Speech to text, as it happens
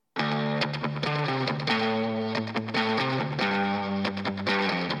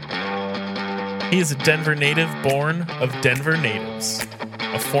He is a Denver native born of Denver natives,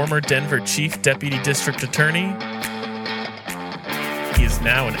 a former Denver Chief Deputy District Attorney. He is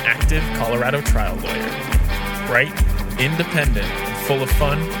now an active Colorado trial lawyer. Bright, independent, and full of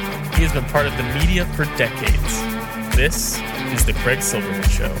fun, he has been part of the media for decades. This is The Craig Silverman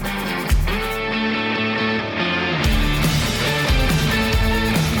Show.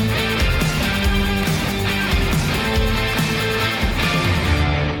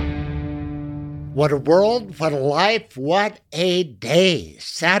 What a world, what a life, what a day.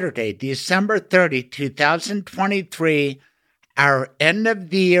 Saturday, December 30, 2023, our end of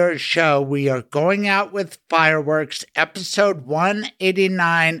the year show. We are going out with fireworks, episode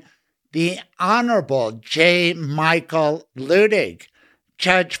 189, the Honorable J. Michael Luttig,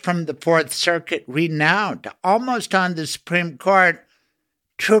 judge from the Fourth Circuit, renowned, almost on the Supreme Court,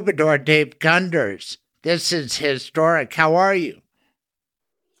 troubadour Dave Gunders. This is historic. How are you?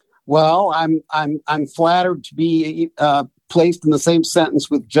 Well, I'm flattered to be placed in the same sentence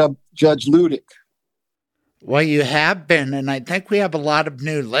with Judge Luttig. Well, you have been, and I think we have a lot of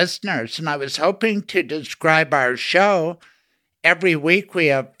new listeners, and I was hoping to describe our show. Every week we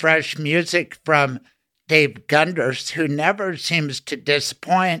have fresh music from Dave Gunders, who never seems to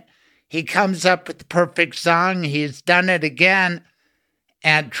disappoint. He comes up with the perfect song. He's done it again.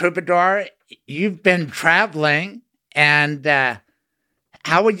 And Troubadour, you've been traveling, and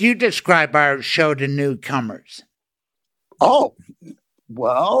how would you describe our show to newcomers? Oh,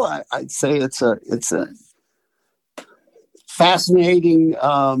 well, I'd say it's a fascinating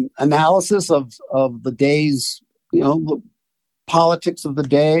analysis of the day's, the politics of the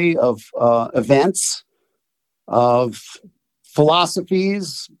day, of events, of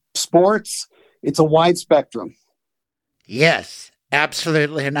philosophies, sports. It's a wide spectrum. Yes.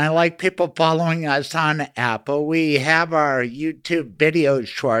 Absolutely, and I like people following us on Apple. We have our YouTube video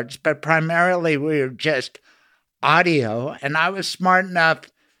shorts, but primarily we're just audio. And I was smart enough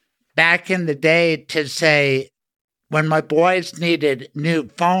back in the day to say, when my boys needed new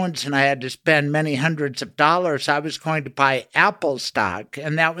phones and I had to spend many hundreds of dollars, I was going to buy Apple stock,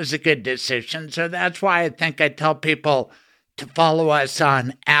 and that was a good decision. So that's why I think I tell people to follow us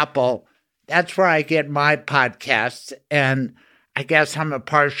on Apple. That's where I get my podcasts, and I guess I'm a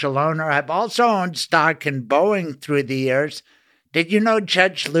partial owner. I've also owned stock in Boeing through the years. Did you know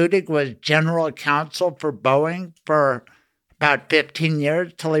Judge Luttig was general counsel for Boeing for about 15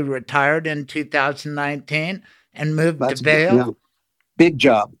 years till he retired in 2019 and moved to Vail? Yeah. Big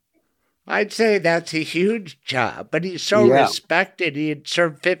job. I'd say that's a huge job, but he's so respected. He had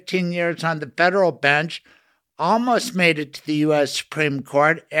served 15 years on the federal bench, almost made it to the U.S. Supreme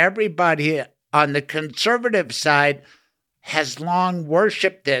Court. Everybody on the conservative side has long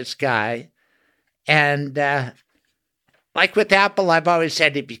worshipped this guy. And like with Apple, I've always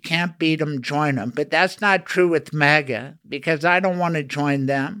said, if you can't beat them, join them. But that's not true with MAGA, because I don't want to join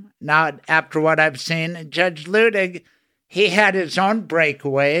them. Not after what I've seen. And Judge Luttig, he had his own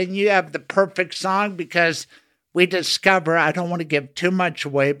breakaway, and you have the perfect song because we discover, I don't want to give too much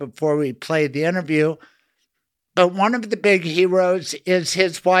away before we play the interview, but one of the big heroes is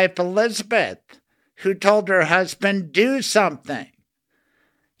his wife, Elizabeth, who told her husband, do something.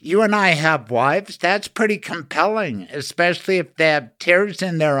 You and I have wives. That's pretty compelling, especially if they have tears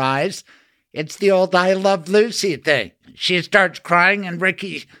in their eyes. It's the old I Love Lucy thing. She starts crying and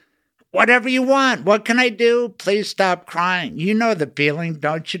Ricky, whatever you want. What can I do? Please stop crying. You know the feeling,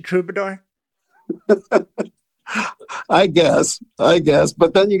 don't you, Troubadour? I guess.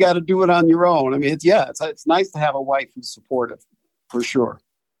 But then you got to do it on your own. I mean, it's nice to have a wife who's supportive, for sure.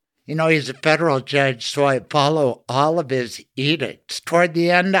 You know, he's a federal judge, so I follow all of his edicts. Toward the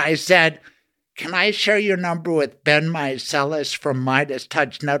end, I said, can I share your number with Ben Mycelis from Midas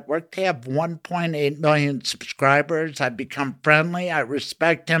Touch Network? They have 1.8 million subscribers. I've become friendly. I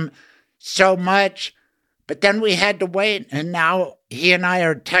respect him so much. But then we had to wait, and now he and I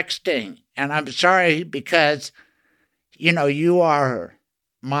are texting. And I'm sorry because, you are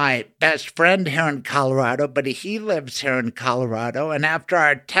my best friend here in Colorado, but he lives here in Colorado. And after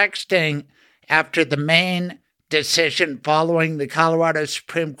our texting, after the main decision following the Colorado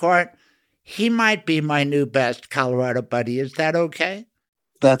Supreme Court, he might be my new best Colorado buddy. Is that okay?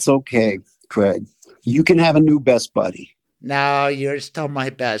 That's okay, Craig. You can have a new best buddy. No, you're still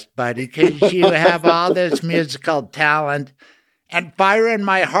my best buddy because you have all this musical talent and fire in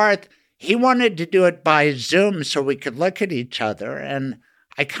my heart. He wanted to do it by Zoom so we could look at each other, and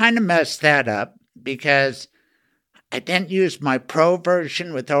I kind of messed that up because I didn't use my pro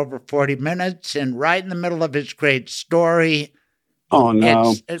version with over 40 minutes, and right in the middle of his great story, Oh,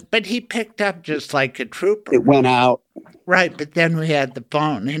 no. But he picked up just like a trooper. It went out. Right, but then we had the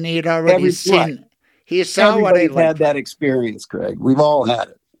phone, and he had already seen. He saw what I Everybody's had that experience, Craig. We've all had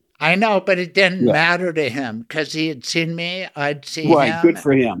it. I know, but it didn't matter to him because he had seen me. I'd see him. Right, good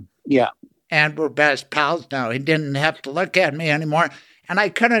for him. Yeah. And we're best pals now. He didn't have to look at me anymore. And I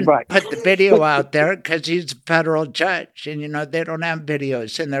couldn't put the video out there because he's a federal judge. And, they don't have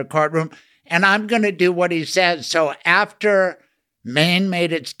videos in their courtroom. And I'm going to do what he says. So after Maine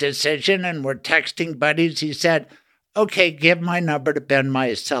made its decision and we're texting buddies, he said, okay, give my number to Ben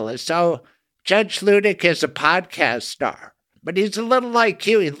Maisela. So Judge Luttig is a podcast star. But he's a little like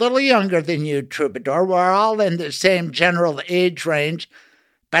you. He's a little younger than you, Troubadour. We're all in the same general age range.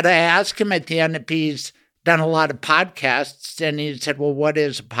 But I asked him at the end if he's done a lot of podcasts, and he said, well, what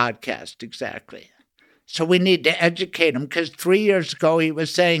is a podcast exactly? So we need to educate him, because 3 years ago he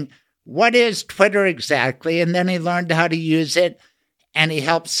was saying, what is Twitter exactly? And then he learned how to use it, and he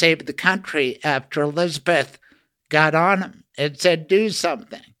helped save the country after Elizabeth got on him and said, do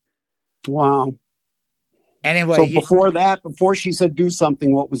something. Wow. Anyway. So before she said do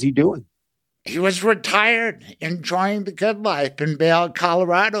something, what was he doing? He was retired, enjoying the good life in Vail,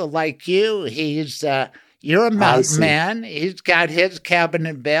 Colorado, like you. You're a mountain man. He's got his cabin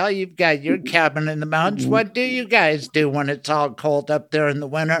in Vail. You've got your cabin in the mountains. What do you guys do when it's all cold up there in the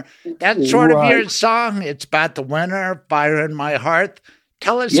winter? That's sort of your song. It's about the winter, fire in my hearth.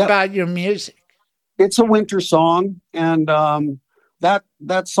 Tell us about your music. It's a winter song, and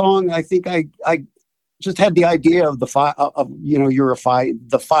that song, I think I just had the idea of the fire,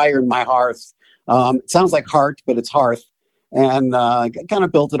 the fire in my hearth. It sounds like heart, but it's hearth, and I kind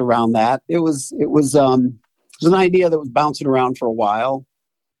of built it around that. It was an idea that was bouncing around for a while.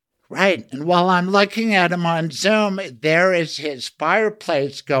 Right, and while I'm looking at him on Zoom, there is his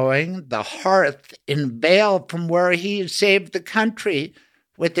fireplace going, the hearth in Vail, from where he saved the country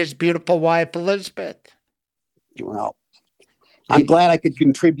with his beautiful wife Elizabeth. Well, I'm glad I could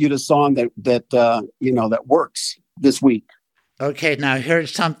contribute a song that works this week. Okay, now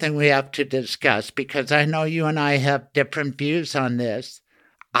here's something we have to discuss, because I know you and I have different views on this.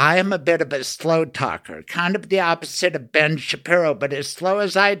 I am a bit of a slow talker, kind of the opposite of Ben Shapiro, but as slow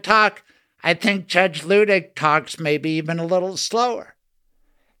as I talk, I think Judge Luttig talks maybe even a little slower.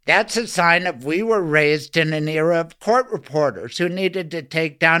 That's a sign of we were raised in an era of court reporters who needed to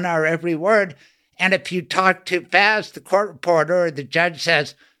take down our every word. And if you talk too fast, the court reporter or the judge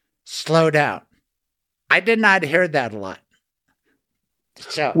says, slow down. I did not hear that a lot.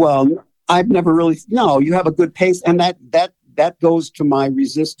 So, well, I've never really, you have a good pace. And that goes to my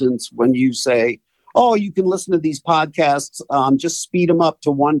resistance when you say, oh, you can listen to these podcasts, just speed them up to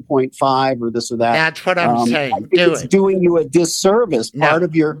 1.5 or this or that. That's what I'm saying. I think it's doing you a disservice. No. Part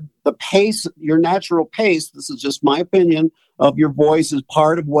of the pace, your natural pace, this is just my opinion, of your voice is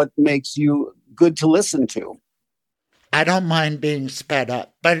part of what makes you good to listen to. I don't mind being sped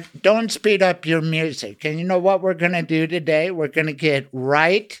up, but don't speed up your music. And you know what we're going to do today? We're going to get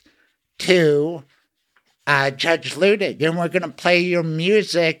right to Judge Luttig, and we're going to play your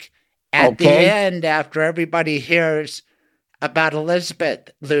music at the end after everybody hears about Elizabeth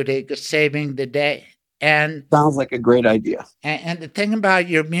Luttig saving the day. And sounds like a great idea. And the thing about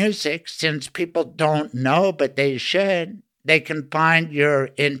your music, since people don't know, but they should, they can find your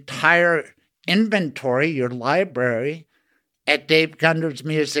entire inventory, your library, at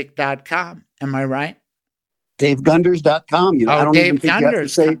DaveGundersMusic.com. Am I right? DaveGunders.com. I don't even think you have to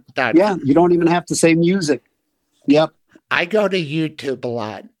say, you don't even have to say music. Yep. I go to YouTube a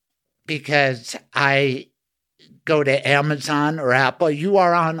lot because I go to Amazon or Apple. You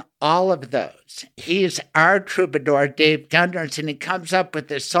are on all of those. He's our troubadour, Dave Gunders, and he comes up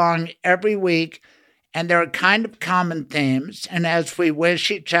with a song every week. And there are kind of common themes. And as we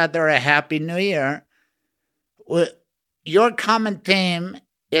wish each other a happy new year, your common theme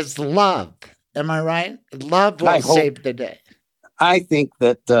is love. Am I right? Love will save the day. I think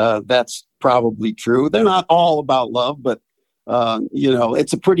that that's probably true. They're not all about love, but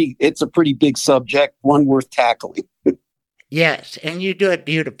it's a pretty big subject, one worth tackling. Yes, and you do it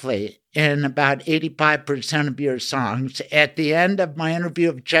beautifully in about 85% of your songs. At the end of my interview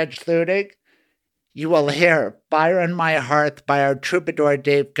of Judge Luttig, you will hear Fire in My Hearth by our troubadour,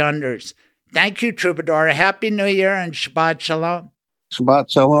 Dave Gunders. Thank you, troubadour. Happy New Year and Shabbat Shalom. Shabbat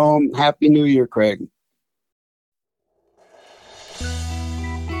Shalom. Happy New Year, Craig.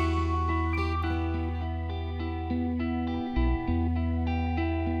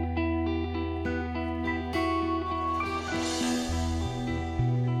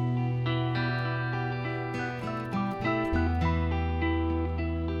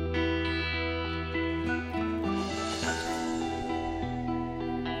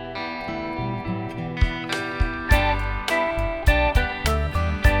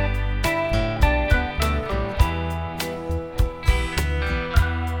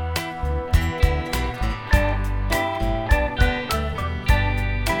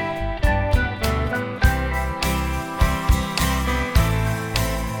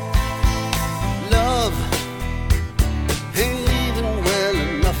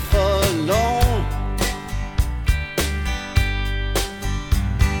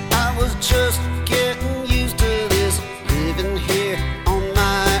 just getting used to this, living here on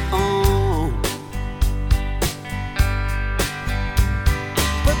my own.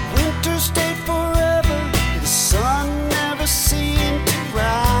 But winter stayed forever, the sun never seemed to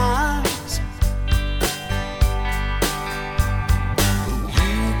rise.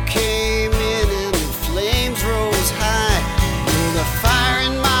 You came in and the flames rose high. You're the fire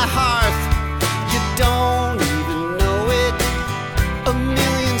in my hearth, you don't even know it. A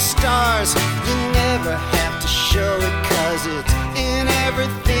million stars, you never have to show it, 'cause it's in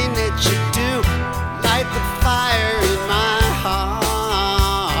everything that you do. Light the fire in my heart.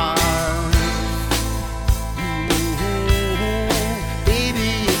 Baby,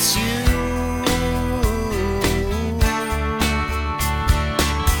 it's you.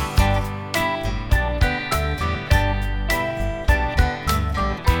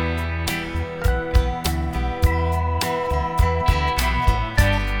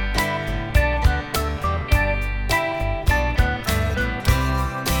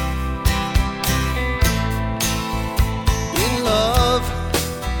 In love,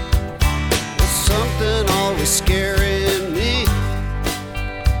 there's something always scaring me.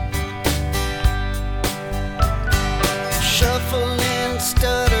 Shuffling,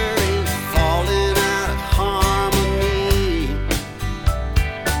 stuttering, falling out of harmony.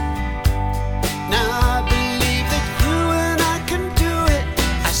 Now I believe that you and I can do it.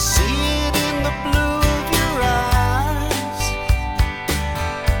 I see it in the blue of your eyes.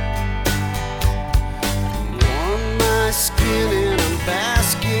 Warm my skin and I'm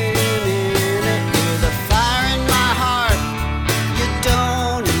basking in it. You're the fire in my heart. You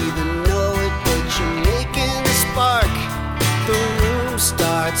don't even know it, but you're making the spark. The room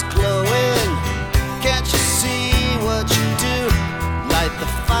starts glowing. Can't you see what you do? Light the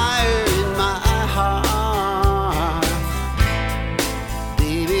fire in my heart.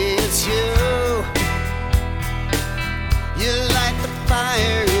 Baby, it's you. You light the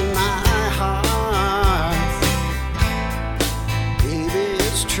fire in my heart. Baby,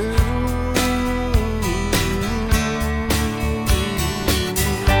 it's true.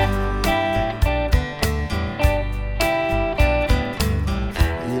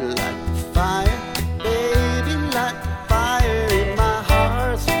 You light the fire, baby, light the fire in my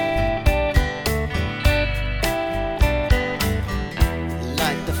heart.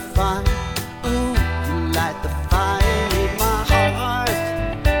 Light the fire, ooh, you light the fire in my heart.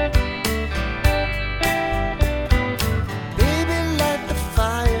 Baby, light the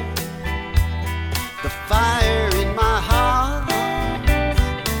fire in my heart.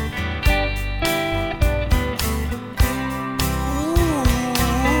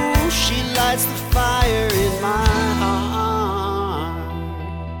 Ooh, she lights the fire in my heart.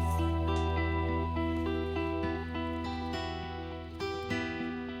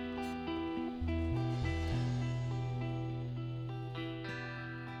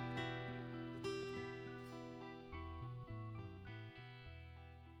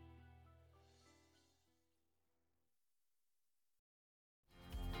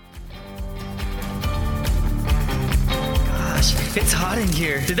 Gosh, it's hot in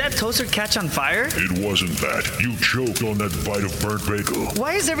here. Did that toaster catch on fire? It wasn't that. You choked on that bite of burnt bagel.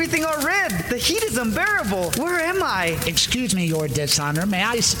 Why is everything all red? The heat is unbearable. Where am I? Excuse me, Your Dishonor. May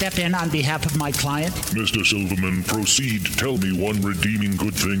I step in on behalf of my client? Mr. Silverman, proceed. Tell me one redeeming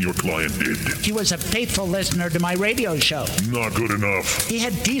good thing your client did. He was a faithful listener to my radio show. Not good enough. He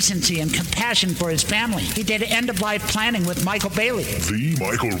had decency and compassion for his family. He did end-of-life planning with Michael Bailey. The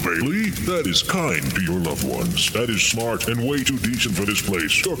Michael Bailey? That is kind to your loved ones. That is smart and way too decent for this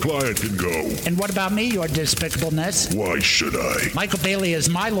place. Your client can go. And what about me, Your Despicableness? Why should I? Michael Bailey is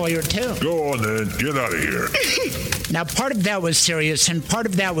my lawyer, too. Go on then. Get out of here. Now, part of that was serious and part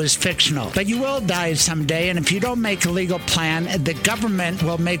of that was fictional. But you will die someday, and if you don't make a legal plan, the government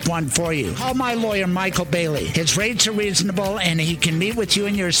will make one for you. Call my lawyer, Michael Bailey. His rates are reasonable, and he can meet with you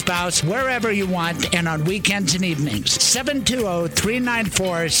and your spouse wherever you want and on weekends and evenings.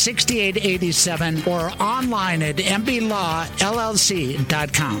 720-394-6887 or online at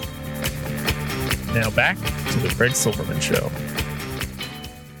mblawllc.com. Now back to the Craig Silverman Show.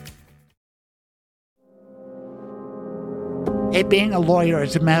 Hey, being a lawyer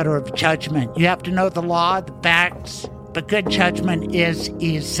is a matter of judgment. You have to know the law, the facts, but good judgment is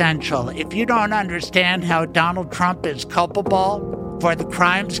essential. If you don't understand how Donald Trump is culpable for the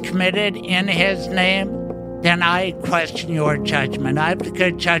crimes committed in his name, then I question your judgment. I have the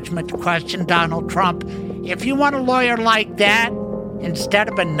good judgment to question Donald Trump. If you want a lawyer like that, instead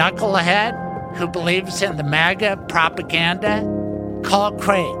of a knucklehead who believes in the MAGA propaganda, call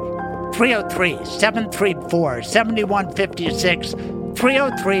Craig. 303-734-7156.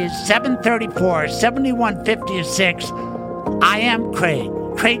 303-734-7156. I am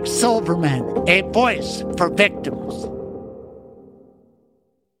Craig Silverman, a voice for victims.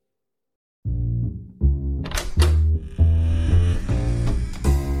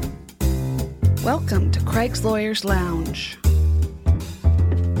 Welcome to Craig's Lawyers Lounge.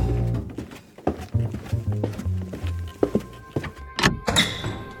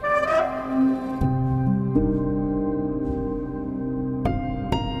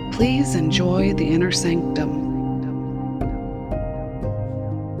 Please enjoy the inner sanctum.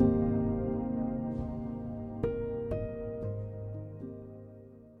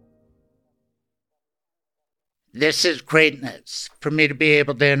 This is greatness for me to be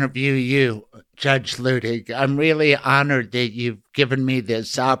able to interview you, Judge Luttig. I'm really honored that you've given me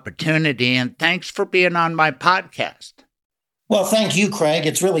this opportunity, and thanks for being on my podcast. Well, thank you, Craig.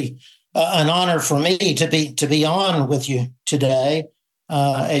 It's really an honor for me to be on with you today.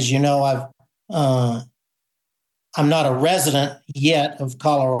 As you know, I'm not a resident yet of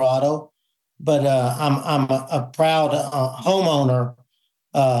Colorado, but I'm a proud homeowner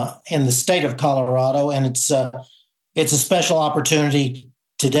in the state of Colorado, and it's a special opportunity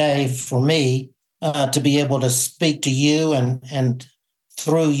today for me to be able to speak to you and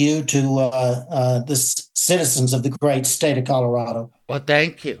through you to the citizens of the great state of Colorado. Well,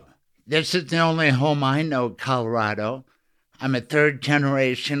 thank you. This is the only home I know, Colorado. I'm a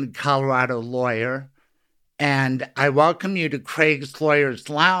third-generation Colorado lawyer, and I welcome you to Craig's Lawyers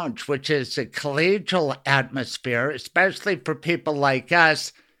Lounge, which is a collegial atmosphere, especially for people like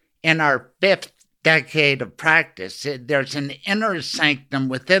us in our fifth decade of practice. There's an inner sanctum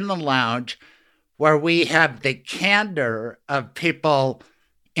within the lounge where we have the candor of people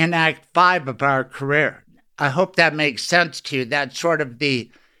in Act 5 of our career. I hope that makes sense to you. That's sort of the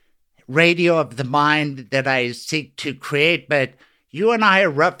radio of the mind that I seek to create. But you and I are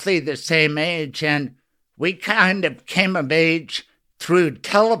roughly the same age, and we kind of came of age through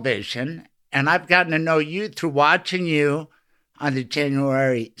television, and I've gotten to know you through watching you on the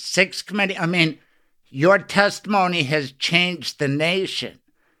January 6th committee. I mean, your testimony has changed the nation.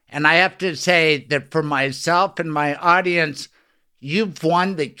 And I have to say that for myself and my audience, you've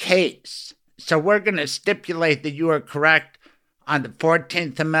won the case. So we're going to stipulate that you are correct on the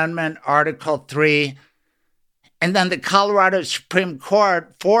 14th Amendment, Article 3. And then the Colorado Supreme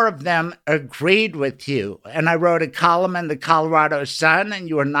Court, 4 of them agreed with you. And I wrote a column in the Colorado Sun, and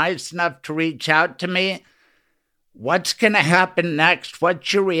you were nice enough to reach out to me. What's going to happen next?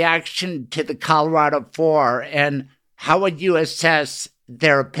 What's your reaction to the Colorado 4, and how would you assess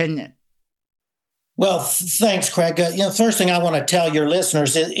their opinion? Well, thanks, Craig. First thing I want to tell your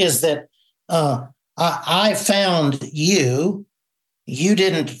listeners is that I found you. You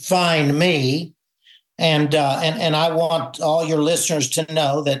didn't find me, and I want all your listeners to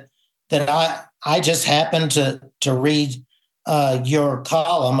know that I just happened to read your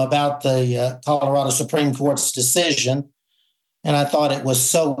column about the Colorado Supreme Court's decision, and I thought it was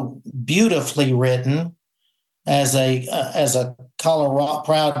so beautifully written as a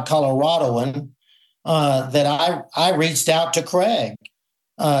proud Coloradoan that I reached out to Craig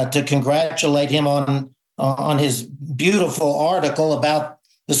to congratulate him on his beautiful article about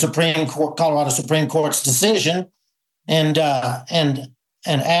the Colorado Supreme Court's decision, and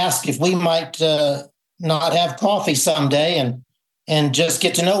ask if we might not have coffee someday and just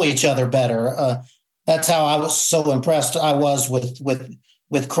get to know each other better. That's how I was so impressed I was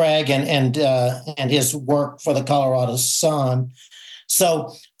with Craig and his work for the Colorado Sun.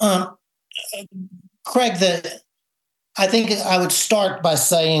 So, Craig, I think I would start by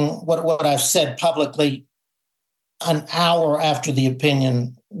saying what I've said publicly an hour after the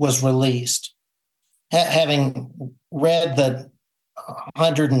opinion was released. Having read the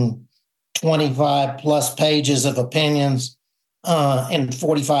 125 plus pages of opinions in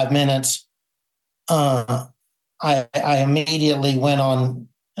 45 minutes, I immediately went on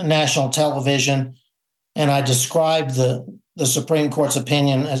national television and I described the Supreme Court's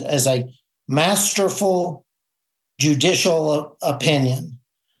opinion as a masterful judicial opinion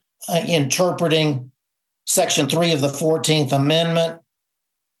interpreting Section 3 of the 14th Amendment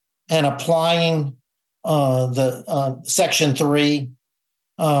and applying the Section 3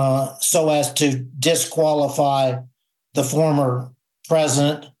 so as to disqualify the former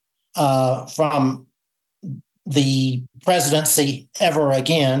president from the presidency ever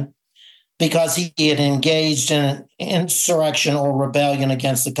again because he had engaged in an insurrection or rebellion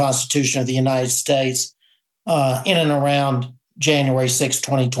against the Constitution of the United States in and around January 6,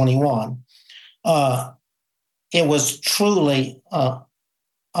 2021. It was truly a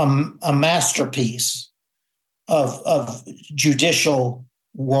masterpiece of judicial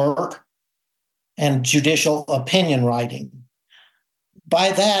work and judicial opinion writing.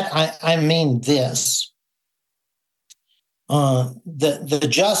 By that, I mean this. The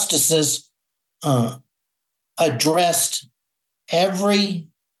justices addressed every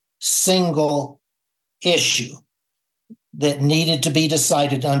single issue that needed to be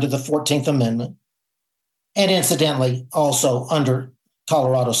decided under the 14th Amendment, and incidentally, also under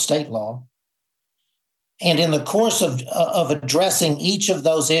Colorado state law. And in the course of addressing each of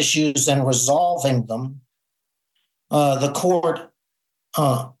those issues and resolving them, the court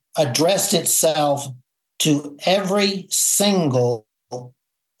addressed itself to every single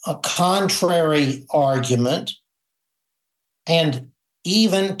contrary argument and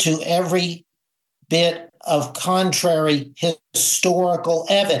even to every bit of contrary historical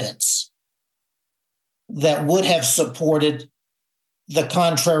evidence that would have supported the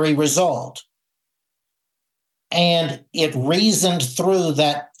contrary result. And it reasoned through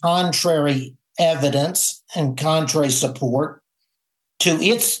that contrary evidence and contrary support to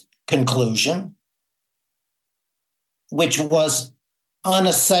its conclusion, which was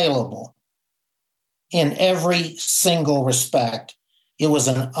unassailable in every single respect. It was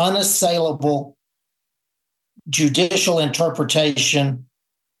an unassailable judicial interpretation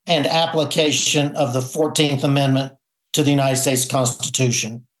and application of the 14th Amendment to the United States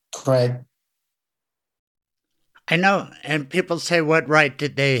Constitution. Craig? I know, and people say, what right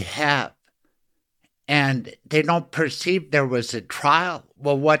did they have? And they don't perceive there was a trial.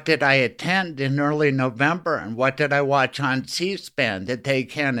 Well, what did I attend in early November, and what did I watch on C-SPAN that they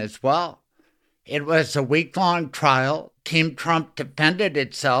can as well? It was a week-long trial. Team Trump defended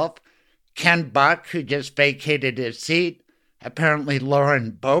itself. Ken Buck, who just vacated his seat, apparently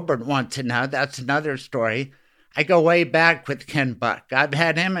Lauren Boebert wants to know. That's another story. I go way back with Ken Buck. I've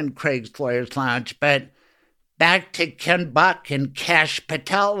had him in Craig's Lawyers Lounge, but back to Ken Buck and Kash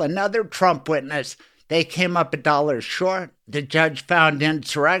Patel, another Trump witness. They came up $1 short. The judge found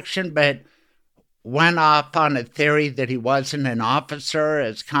insurrection, but went off on a theory that he wasn't an officer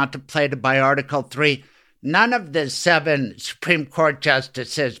as contemplated by Article 3. None of the 7 Supreme Court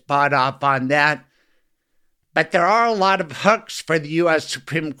justices bought off on that. But there are a lot of hooks for the U.S.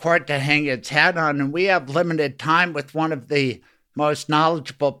 Supreme Court to hang its hat on, and we have limited time with one of the most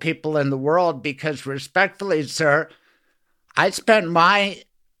knowledgeable people in the world because, respectfully, sir, I spent my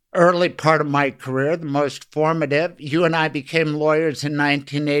early part of my career, the most formative. You and I became lawyers in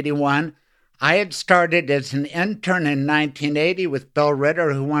 1981. I had started as an intern in 1980 with Bill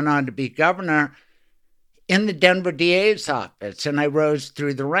Ritter, who went on to be governor, in the Denver DA's office, and I rose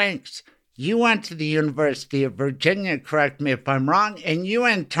through the ranks. You went to the University of Virginia, correct me if I'm wrong, and you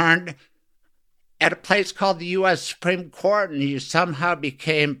interned at a place called the U.S. Supreme Court, and you somehow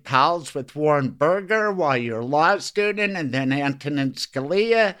became pals with Warren Burger while you're a law student, and then Antonin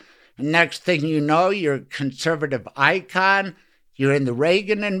Scalia. And next thing you know, you're a conservative icon. You're in the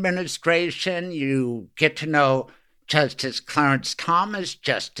Reagan administration. You get to know Justice Clarence Thomas,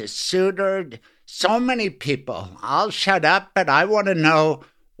 Justice Souter, so many people. I'll shut up, but I want to know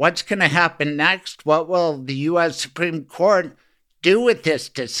what's going to happen next. What will the U.S. Supreme Court do with this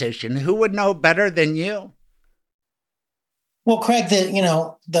decision? Who would know better than you? Well, Craig,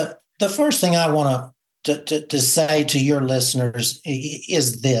 the first thing I want to say to your listeners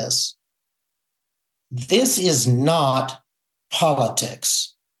is this. This is not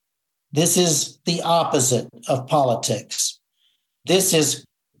politics. This is the opposite of politics. This is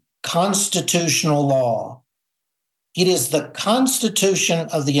constitutional law. It is the Constitution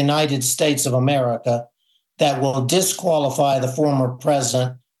of the United States of America that will disqualify the former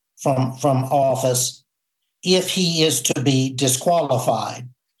president from office if he is to be disqualified.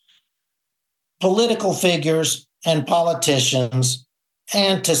 Political figures and politicians,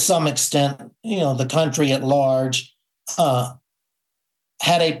 and to some extent, the country at large,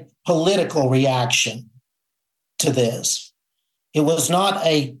 had a political reaction to this. It was not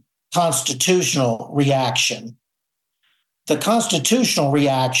a constitutional reaction. The constitutional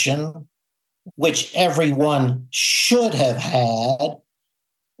reaction, which everyone should have had,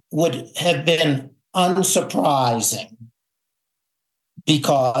 would have been unsurprising,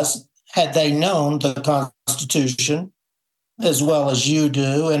 because had they known the Constitution as well as you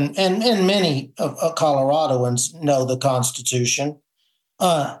do, and many of Coloradoans know the Constitution,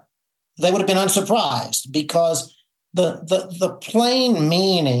 they would have been unsurprised, because the plain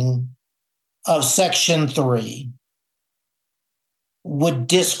meaning of Section 3 would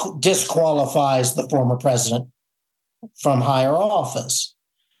disqualifies the former president from higher office.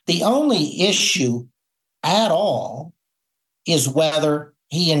 The only issue at all is whether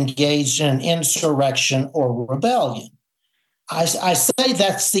he engaged in an insurrection or rebellion. I say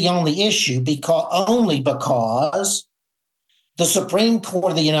that's the only issue because the Supreme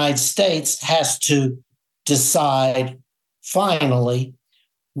Court of the United States has to decide finally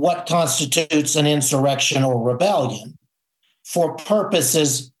what constitutes an insurrection or rebellion for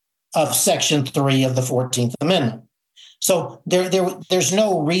purposes of Section 3 of the 14th Amendment. So there's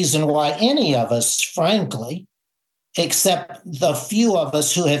no reason why any of us, frankly, except the few of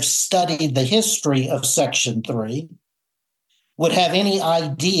us who have studied the history of Section 3, would have any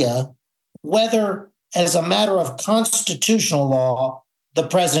idea whether, as a matter of constitutional law, the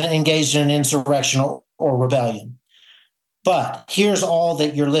president engaged in an insurrection or rebellion. But here's all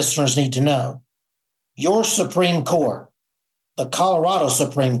that your listeners need to know. Your Supreme Court, the Colorado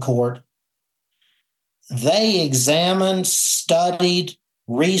Supreme Court, they examined, studied,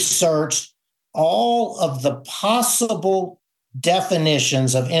 researched all of the possible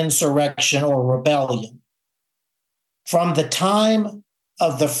definitions of insurrection or rebellion from the time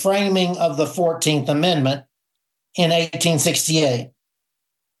of the framing of the 14th Amendment in 1868.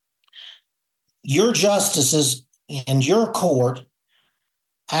 Your justices in your court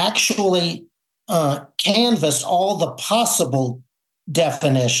actually canvassed all the possible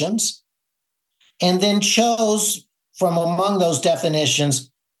definitions and then chose from among those definitions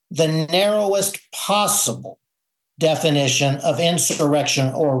the narrowest possible definition of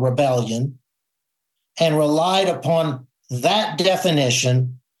insurrection or rebellion and relied upon that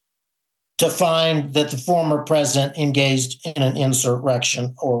definition to find that the former president engaged in an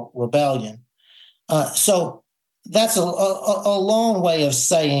insurrection or rebellion. So that's a long way of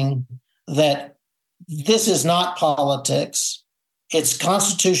saying that this is not politics, it's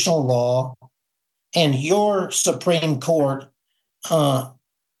constitutional law, and your Supreme Court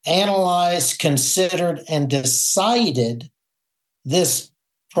analyzed, considered, and decided this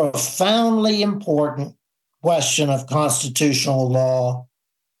profoundly important question of constitutional law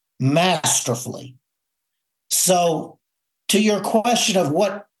masterfully. So, to your question of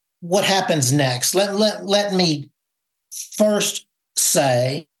what happens next, let me first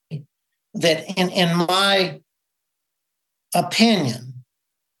say that in my opinion,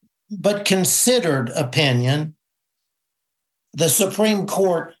 but considered opinion, the Supreme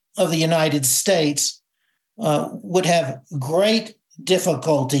Court of the United States would have great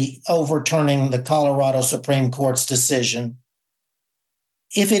difficulty overturning the Colorado Supreme Court's decision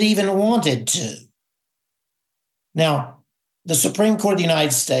if it even wanted to. Now, the Supreme Court of the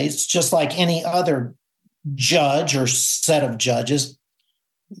United States, just like any other judge or set of judges,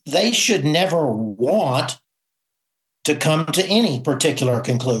 they should never want to come to any particular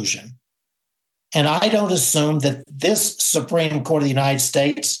conclusion. And I don't assume that this Supreme Court of the United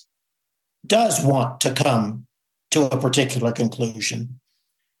States does want to come to a particular conclusion.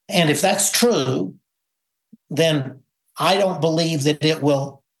 And if that's true, then I don't believe that it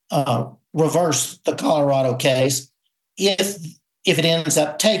will reverse the Colorado case if it ends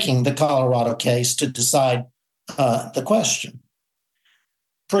up taking the Colorado case to decide the question.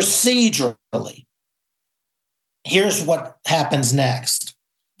 Procedurally, here's what happens next.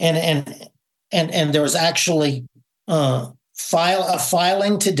 And there was actually a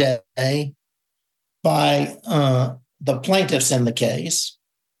filing today by the plaintiffs in the case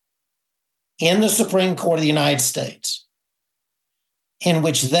in the Supreme Court of the United States, in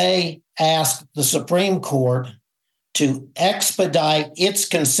which they asked the Supreme Court to expedite its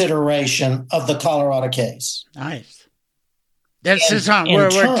consideration of the Colorado case. Nice. This is on where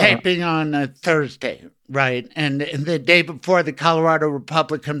we're taping on Thursday, right? And the day before, the Colorado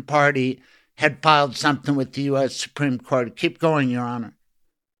Republican Party had filed something with the U.S. Supreme Court. Keep going, Your Honor.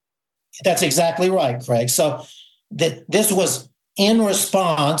 That's exactly right, Craig. So this was in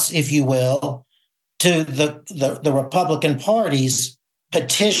response, if you will, to the Republican Party's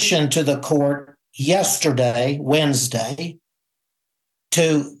petition to the court yesterday, Wednesday,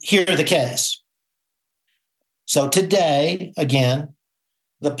 to hear the case. So today, again,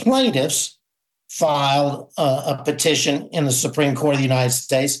 the plaintiffs filed a petition in the Supreme Court of the United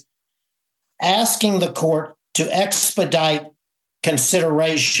States asking the court to expedite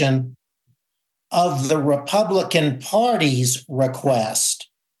consideration of the Republican Party's request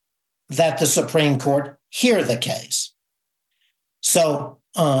that the Supreme Court hear the case. So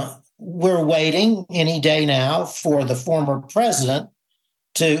we're waiting any day now for the former president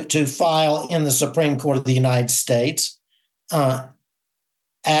to file in the Supreme Court of the United States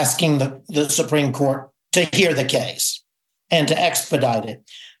asking the Supreme Court to hear the case and to expedite it.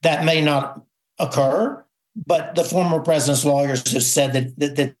 That may not occur, but the former president's lawyers have said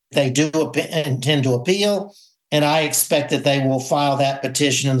that they do intend to appeal, and I expect that they will file that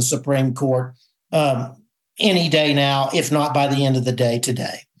petition in the Supreme Court any day now, if not by the end of the day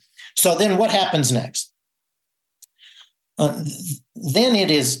today. So then what happens next? Then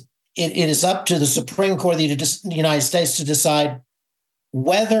it is up to the Supreme Court of the United States to decide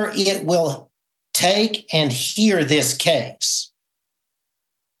whether it will take and hear this case.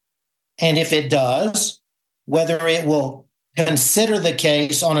 And if it does, whether it will consider the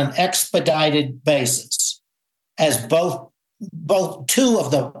case on an expedited basis, as both two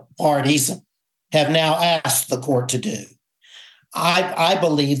of the parties have now asked the court to do. I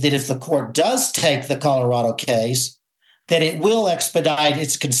believe that if the court does take the Colorado case, that it will expedite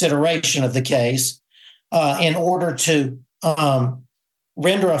its consideration of the case in order to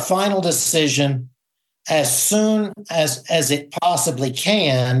render a final decision as soon as it possibly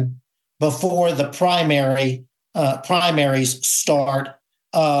can before the primaries start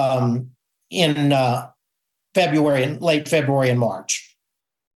in late February and March.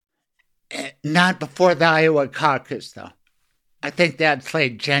 Not before the Iowa caucus, though. I think that's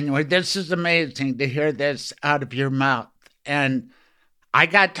late January. This is amazing to hear this out of your mouth. And I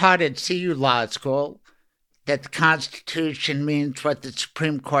got taught at CU Law School that the Constitution means what the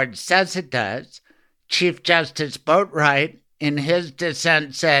Supreme Court says it does. Chief Justice Boatwright, in his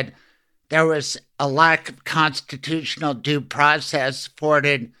dissent, said there was a lack of constitutional due process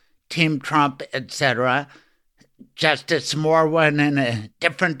afforded Team Trump, etc. Justice Moore went in a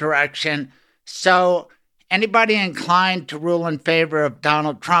different direction. So anybody inclined to rule in favor of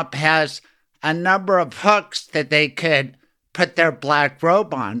Donald Trump has a number of hooks that they could put their black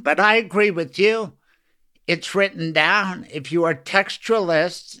robe on. But I agree with you. It's written down. If you are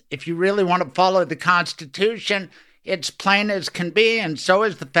textualists, if you really want to follow the Constitution, it's plain as can be. And so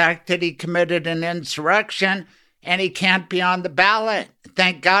is the fact that he committed an insurrection and he can't be on the ballot.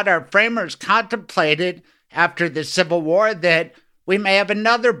 Thank God our framers contemplated after the Civil War that we may have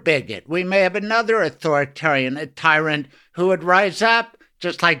another bigot. We may have another authoritarian, a tyrant who would rise up,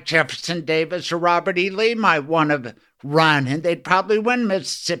 just like Jefferson Davis or Robert E. Lee might want to run, and they'd probably win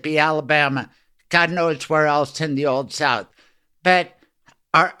Mississippi, Alabama, God knows where else in the Old South. But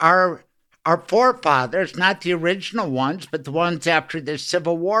our forefathers, not the original ones, but the ones after the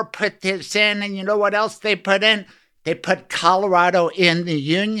Civil War, put this in, and you know what else they put in? They put Colorado in the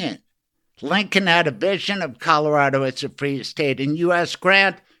Union. Lincoln had a vision of Colorado as a free state, and U.S.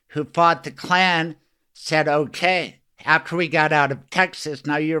 Grant, who fought the Klan, said, okay, after we got out of Texas,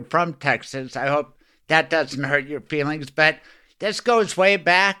 now you're from Texas, I hope that doesn't hurt your feelings, but this goes way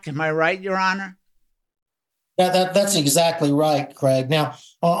back. Am I right, Your Honor? That's exactly right, Craig. Now,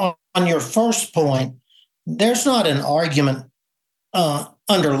 on your first point, there's not an argument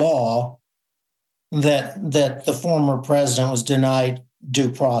under law that the former president was denied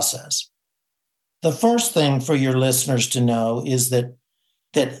due process. The first thing for your listeners to know is that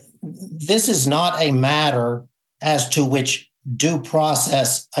this is not a matter as to which due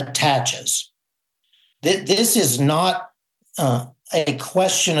process attaches. This is not a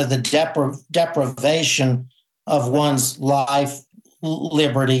question of the deprivation of one's life,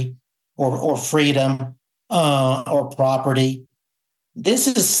 liberty, or freedom, or property. This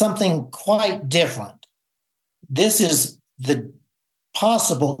is something quite different. This is the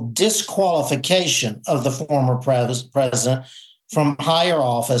possible disqualification of the former president from higher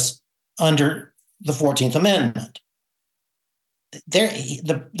office under the 14th Amendment.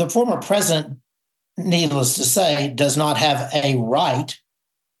 The former president, needless to say, does not have a right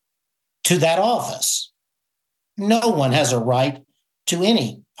to that office. No one has a right to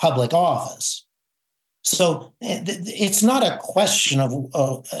any public office. So it's not a question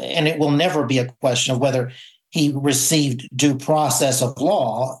of, and it will never be a question of whether he received due process of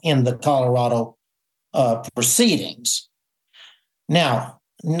law in the Colorado proceedings. Now,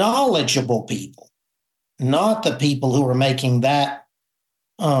 knowledgeable people, not the people who are making that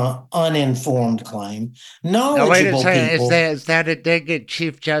uninformed claim, knowledgeable people. Is that a dig at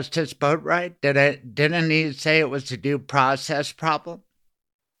Chief Justice Boatwright? Didn't he say it was a due process problem?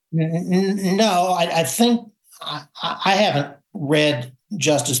 No, I think I haven't read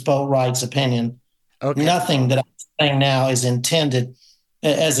Justice Boatwright's opinion. Okay. Nothing that I'm saying now is intended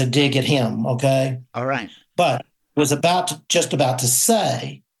as a dig at him, okay? All right. But was just about to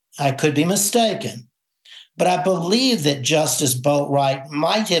say, I could be mistaken, but I believe that Justice Boatwright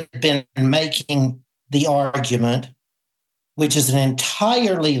might have been making the argument, which is an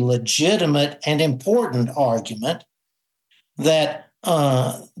entirely legitimate and important argument, that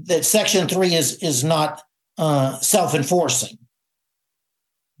Section 3 is not self-enforcing,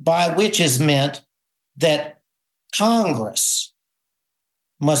 by which is meant that Congress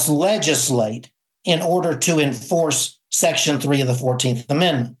must legislate in order to enforce Section 3 of the 14th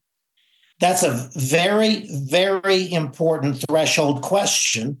Amendment? That's a very, very important threshold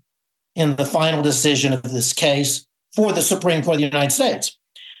question in the final decision of this case for the Supreme Court of the United States.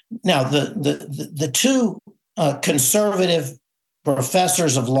 Now, the two conservative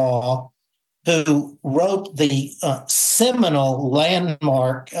professors of law who wrote the seminal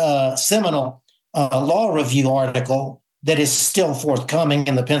law review article that is still forthcoming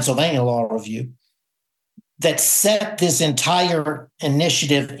in the Pennsylvania Law Review, that set this entire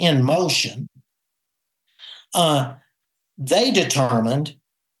initiative in motion, they determined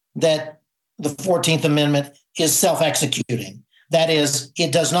that the 14th Amendment is self-executing. That is,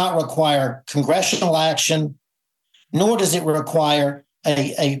 it does not require congressional action, nor does it require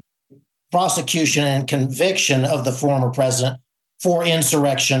a prosecution and conviction of the former president for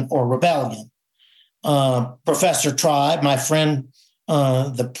insurrection or rebellion. Professor Tribe, my friend,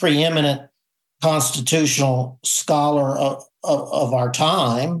 the preeminent constitutional scholar of our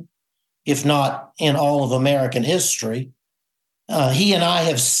time, if not in all of American history, he and I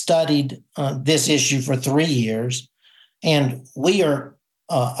have studied this issue for 3 years, and we are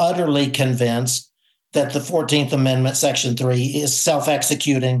utterly convinced that the 14th Amendment, Section 3, is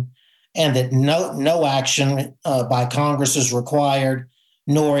self-executing and that no action by Congress is required,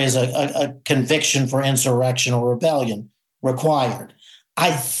 nor is a conviction for insurrection or rebellion required.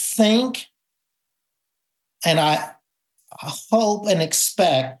 I think, and I hope and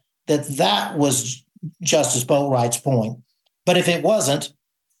expect that was Justice Boatwright's point. But if it wasn't,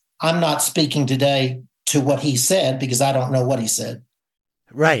 I'm not speaking today to what he said because I don't know what he said.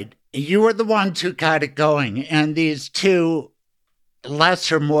 Right. You were the ones who got it going, and these two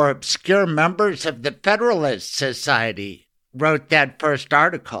lesser, more obscure members of the Federalist Society wrote that first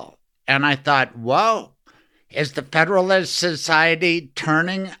article. And I thought, whoa, is the Federalist Society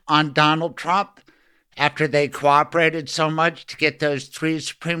turning on Donald Trump after they cooperated so much to get those 3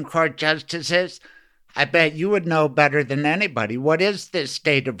 Supreme Court justices? I bet you would know better than anybody. What is the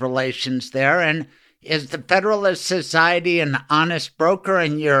state of relations there? And is the Federalist Society an honest broker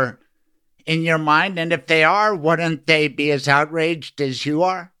in your mind? And if they are, wouldn't they be as outraged as you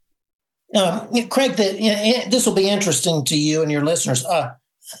are? Craig, this will be interesting to you and your listeners.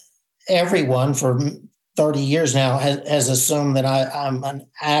 Everyone for 30 years now has assumed that I'm an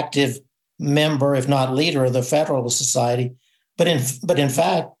active member, if not leader, of the Federalist Society. But in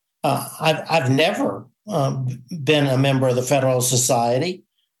fact, I've never been a member of the Federalist Society,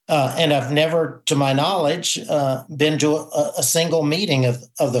 and I've never, to my knowledge, been to a single meeting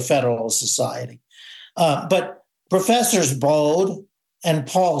of the Federalist Society. But Professors Bode and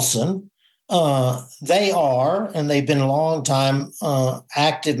Paulson, they are, and they've been long time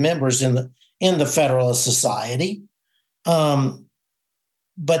active members in the Federalist Society,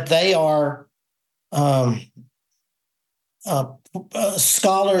 but they are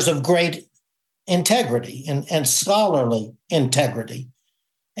scholars of great integrity and scholarly integrity.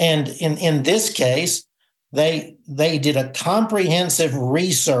 And in this case, they did a comprehensive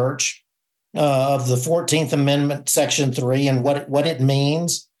research of the 14th Amendment, Section 3, and what it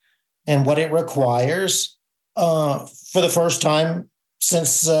means and what it requires for the first time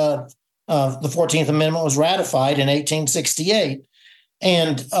since the 14th Amendment was ratified in 1868.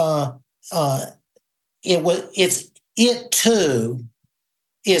 And it too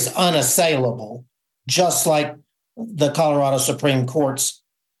is unassailable, just like the Colorado Supreme Court's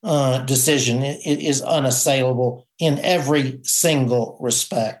decision. It is unassailable in every single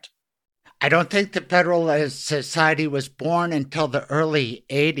respect. I don't think the Federalist Society was born until the early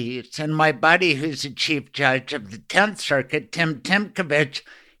 80s. And my buddy, who's the chief judge of the 10th Circuit, Tim Timkovich,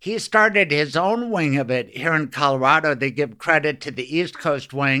 he started his own wing of it here in Colorado. They give credit to the East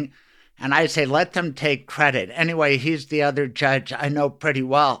Coast wing, and I say let them take credit. Anyway, he's the other judge I know pretty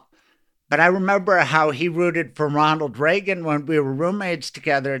well. But I remember how he rooted for Ronald Reagan when we were roommates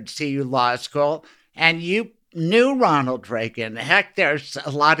together at CU Law School, and you knew Ronald Reagan. Heck, there's a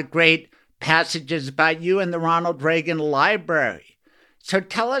lot of great passages about you in the Ronald Reagan Library. So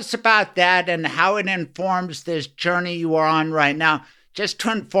tell us about that and how it informs this journey you are on right now, just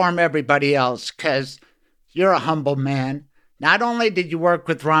to inform everybody else, because you're a humble man. Not only did you work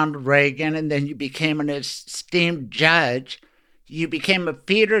with Ronald Reagan and then you became an esteemed judge, you became a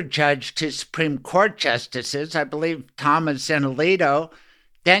feeder judge to Supreme Court justices, I believe Thomas and Alito.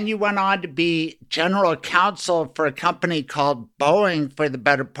 Then you went on to be general counsel for a company called Boeing for the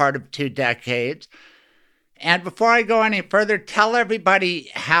better part of 2 decades. And before I go any further, tell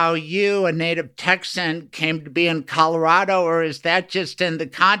everybody how you, a native Texan, came to be in Colorado, or is that just in the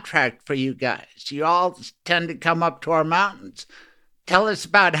contract for you guys? You all tend to come up to our mountains. Tell us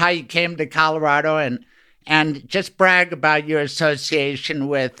about how you came to Colorado and just brag about your association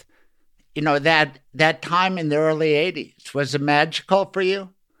with, that time in the early 80s. Was it magical for you?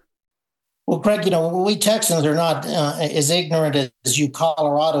 Well, Craig, we Texans are not as ignorant as you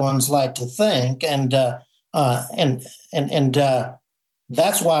Coloradoans like to think, and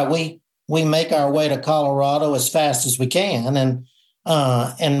that's why we make our way to Colorado as fast as we can.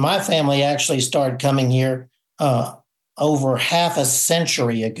 And my family actually started coming here over half a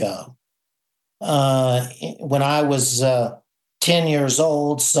century ago, when I was 10 years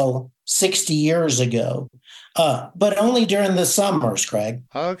old, so 60 years ago. But only during the summers, Craig.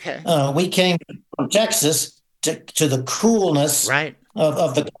 Okay. We came from Texas to the coolness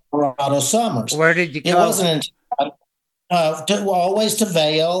of the Colorado summers. Where did you go? It wasn't always to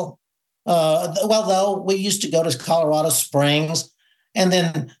Vail. Though we used to go to Colorado Springs. And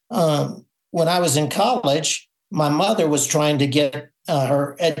then when I was in college, my mother was trying to get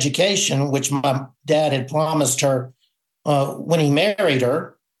her education, which my dad had promised her when he married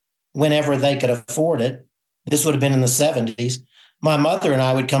her, whenever they could afford it. This would have been in the 70s. My mother and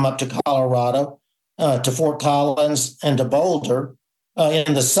I would come up to Colorado, to Fort Collins and to Boulder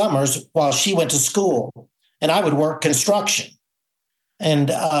in the summers while she went to school, and I would work construction. And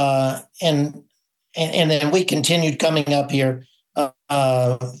then we continued coming up here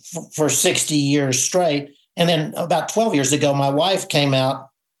for 60 years straight. And then about 12 years ago, my wife came out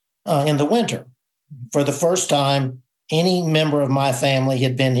in the winter. For the first time, any member of my family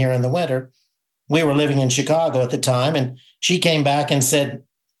had been here in the winter. We were living in Chicago at the time, and she came back and said,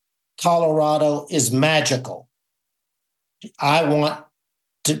 Colorado is magical. I want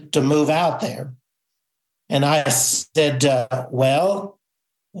to move out there. And I said, well,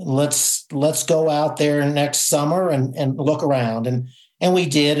 let's go out there next summer and look around. And we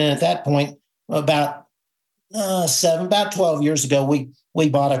did. And at that point, about 12 years ago, we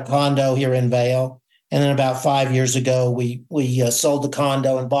bought a condo here in Vail. And then about 5 years ago, we sold the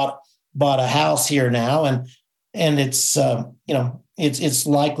condo and bought a house here now. And it's, it's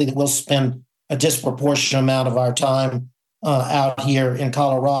likely that we'll spend a disproportionate amount of our time out here in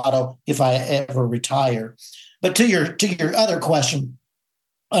Colorado if I ever retire. But to your other question,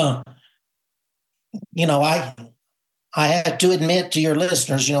 I have to admit to your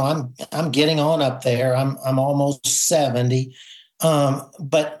listeners, I'm getting on up there. I'm almost 70,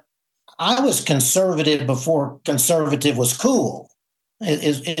 but I was conservative before conservative was cool.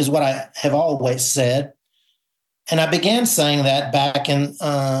 Is what I have always said, and I began saying that back in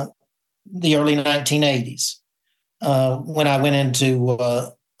the early 1980s when I went into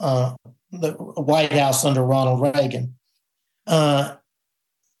the White House under Ronald Reagan.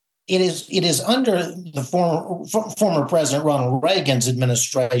 It is under the former President Ronald Reagan's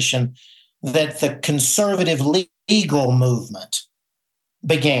administration that the conservative legal movement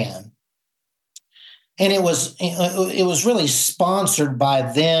began. And it was really sponsored by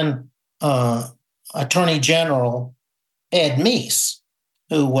then Attorney General Ed Meese,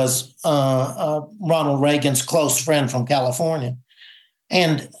 who was Ronald Reagan's close friend from California,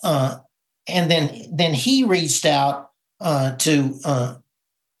 and then he reached out to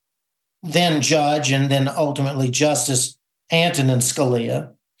then Judge and then ultimately Justice Antonin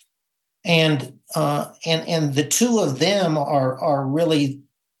Scalia, and the two of them are really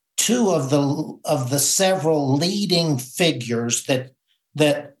two of the several leading figures that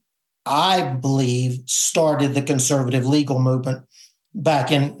I believe started the conservative legal movement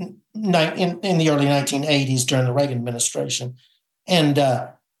back in the early 1980s during the Reagan administration. And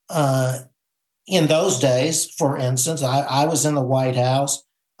in those days, for instance, I was in the White House,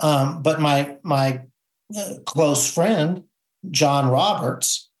 but my close friend, John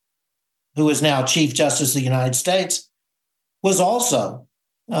Roberts, who is now Chief Justice of the United States, was also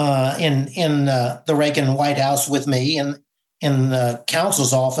in the Reagan White House with me in the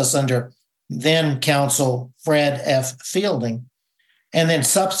counsel's office under then counsel Fred F. Fielding. And then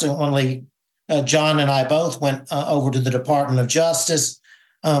subsequently, John and I both went over to the Department of Justice.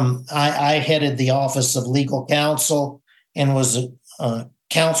 I headed the Office of Legal Counsel and was a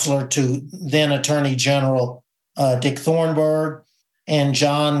counselor to then Attorney General Dick Thornburgh. And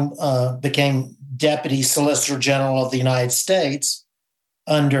John became Deputy Solicitor General of the United States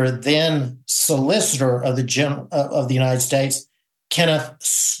under then Solicitor of the United States, Kenneth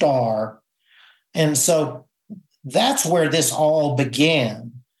Starr. And so that's where this all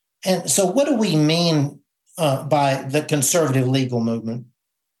began. And so what do we mean by the conservative legal movement?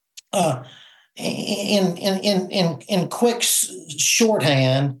 In quick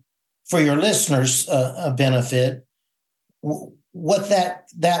shorthand for your listeners' benefit, what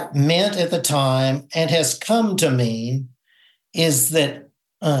that meant at the time and has come to mean is that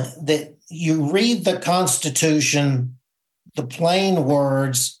that you read the Constitution, the plain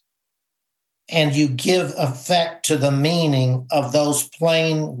words, and you give effect to the meaning of those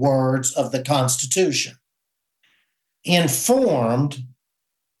plain words of the Constitution, informed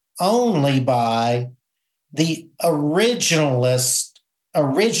only by the original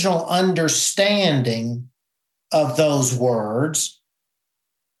understanding of those words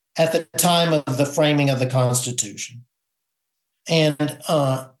at the time of the framing of the Constitution. And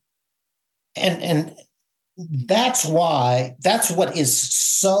that's what is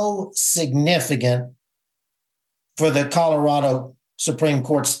so significant for the Colorado Supreme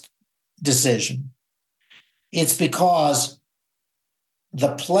Court's decision. It's because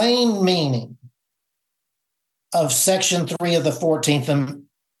the plain meaning of Section 3 of the 14th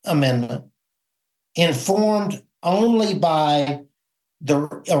Amendment, informed only by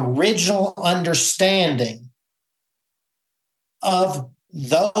the original understanding of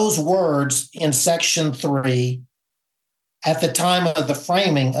those words in Section 3 at the time of the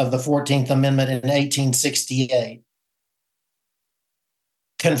framing of the 14th Amendment in 1868,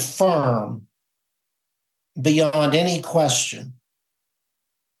 confirm beyond any question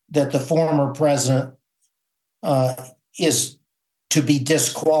that the former president is to be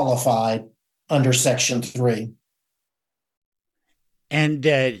disqualified under Section 3. And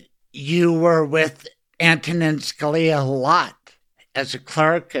you were with Antonin Scalia a lot as a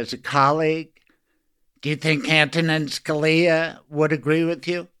clerk, as a colleague. Do you think Antonin Scalia would agree with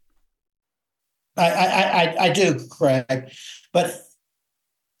you? I do, Craig. But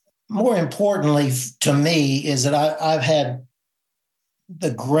more importantly to me is that I've had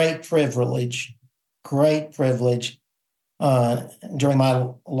the great privilege during my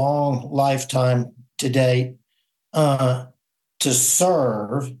long lifetime to date to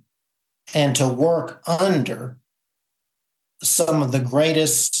serve and to work under some of the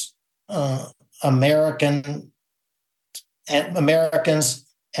greatest Americans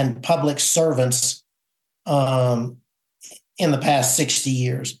and public servants in the past 60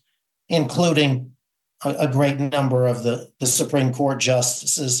 years, including a great number of the Supreme Court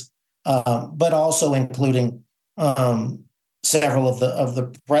justices, but also including several of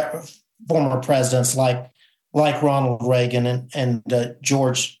the former presidents like Ronald Reagan and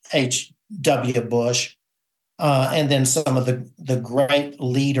George H.W. Bush, and then some of the great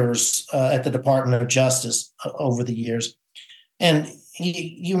leaders at the Department of Justice over the years. And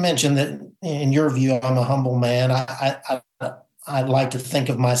you mentioned that, in your view, I'm a humble man. I like to think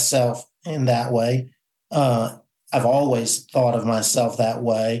of myself in that way. I've always thought of myself that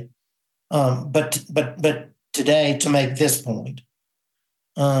way. But today, to make this point,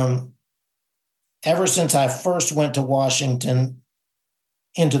 ever since I first went to Washington,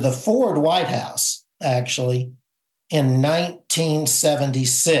 into the Ford White House, actually, in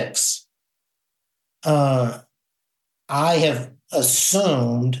 1976, I have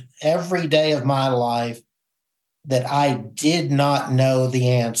assumed every day of my life that I did not know the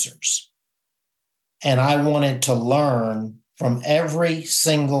answers. And I wanted to learn from every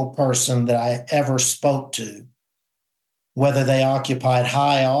single person that I ever spoke to, whether they occupied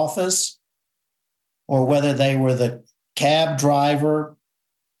high office or whether they were the cab driver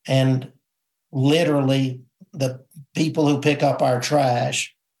and literally the people who pick up our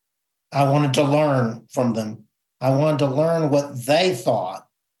trash. I wanted to learn from them. I wanted to learn what they thought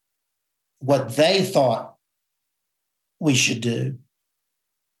we should do.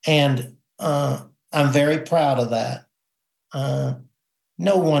 And I'm very proud of that.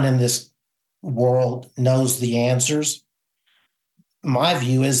 No one in this world knows the answers. My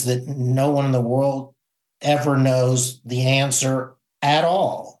view is that no one in the world ever knows the answer at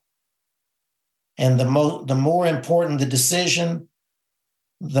all. And the more important the decision,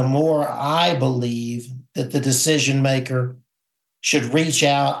 the more I believe that the decision maker should reach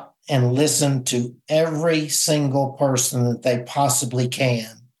out and listen to every single person that they possibly can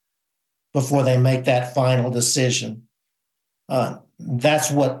before they make that final decision.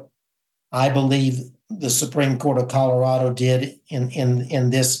 That's what I believe the Supreme Court of Colorado did in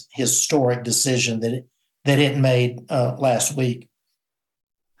this historic decision that it made last week.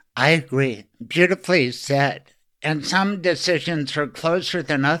 I agree. Beautifully said. And some decisions are closer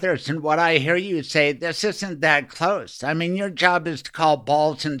than others. And what I hear you say, this isn't that close. I mean, your job is to call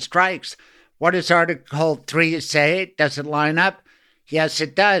balls and strikes. What does Article 3 say? Does it line up? Yes,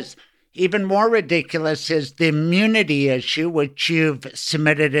 it does. Even more ridiculous is the immunity issue, which you've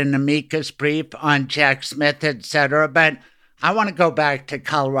submitted an amicus brief on Jack Smith, etc. But I want to go back to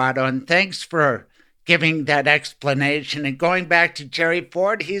Colorado, and thanks for giving that explanation. And going back to Jerry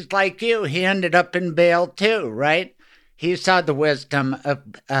Ford, he's like you. He ended up in bail too, right? he saw the wisdom of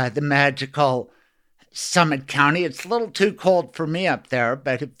the magical Summit County. It's a little too cold for me up there,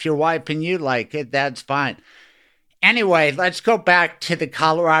 but if your wife and you like it, that's fine. Anyway, let's go back to the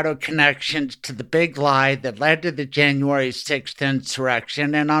Colorado connections to the big lie that led to the January 6th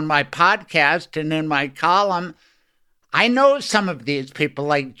insurrection. And on my podcast and in my column, I know some of these people,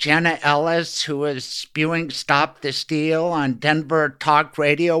 like Jenna Ellis, who was spewing Stop the Steal on Denver Talk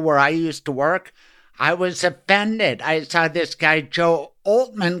Radio, where I used to work. I was offended. I saw this guy, Joe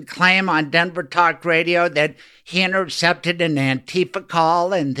Oltmann, claim on Denver Talk Radio that he intercepted an Antifa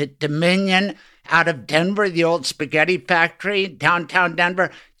call in the Dominion out of Denver, the old spaghetti factory, downtown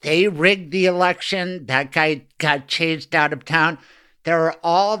Denver. They rigged the election. That guy got chased out of town. There are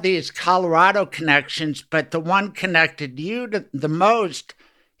all these Colorado connections, but the one connected you to the most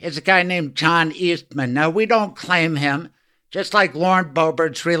is a guy named John Eastman. Now, we don't claim him, just like Lauren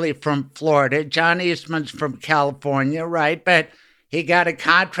Boebert's really from Florida. John Eastman's from California, right? But he got a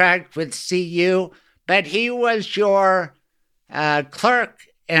contract with CU, but he was your clerk,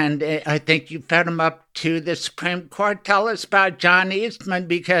 and I think you fed him up to the Supreme Court. Tell us about John Eastman,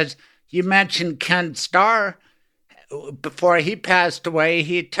 because you mentioned Ken Starr. Before he passed away,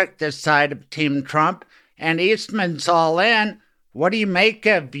 he took the side of Team Trump, and Eastman's all in. What do you make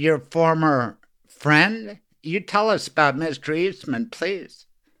of your former friend? You tell us about Mr. Eastman, please.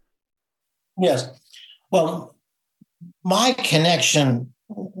 Yes. Well, my connection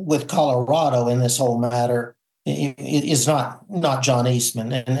with Colorado in this whole matter is not John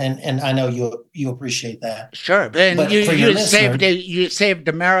Eastman, and I know you appreciate that. Sure, and you saved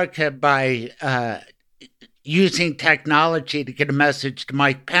America by using technology to get a message to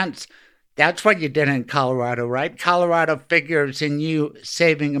Mike Pence. That's what you did in Colorado, right? Colorado figures in you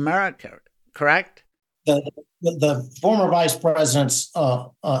saving America, correct? The former vice president's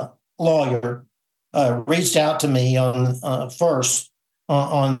lawyer reached out to me on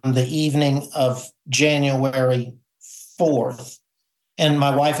the evening of January 4th. And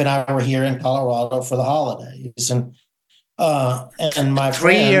my wife and I were here in Colorado for the holidays. And my 3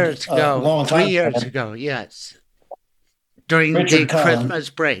 friend, years ago, long time 3 years ago, yes. During Richard the Cullen. Christmas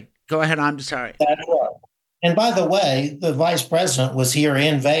break. Go ahead, I'm sorry. That's right. And by the way, the vice president was here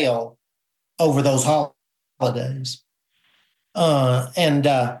in Vail over those holidays. But in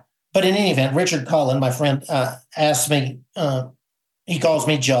any event, Richard Cullen, my friend, asked me, he calls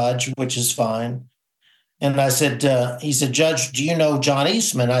me Judge, which is fine. And I said, he said, Judge, do you know John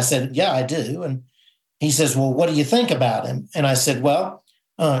Eastman? I said, yeah, I do. And he says, well, what do you think about him? And I said, well,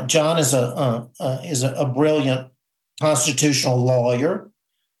 John is a brilliant constitutional lawyer.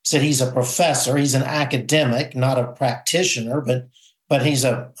 Said he's a professor. He's an academic, not a practitioner, but he's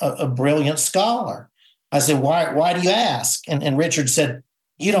a brilliant scholar. I said, why do you ask? And Richard said,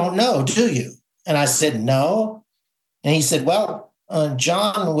 you don't know, do you? And I said, no. And he said, well,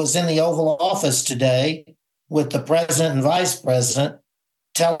 John was in the Oval Office today with the president and vice president,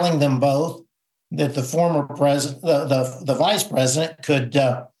 telling them both that the former president, the vice president, could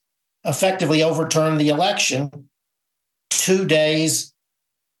effectively overturn the election 2 days,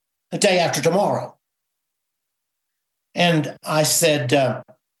 the day after tomorrow. And I said,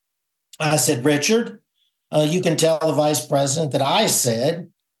 Richard, you can tell the vice president that I said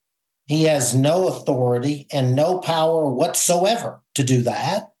he has no authority and no power whatsoever to do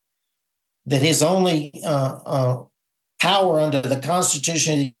that, that his only power under the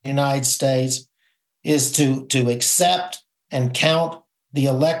Constitution of the United States is to accept and count the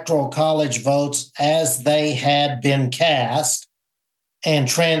Electoral College votes as they had been cast and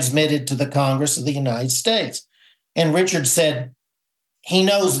transmitted to the Congress of the United States. And Richard said, he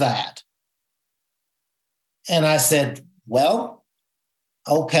knows that. And I said, well,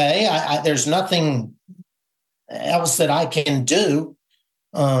 okay, there's nothing else that I can do.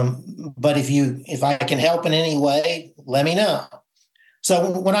 But if I can help in any way, let me know.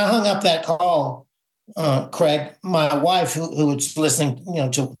 So when I hung up that call, Craig, my wife, who was listening,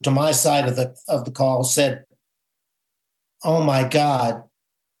 to my side of the call, said, "Oh my God,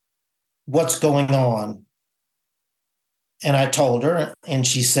 what's going on?" And I told her, and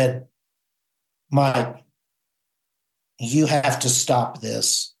she said, "Mike, you have to stop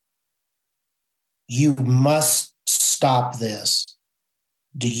this. You must stop this.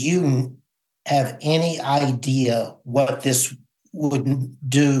 Do you have any idea what this would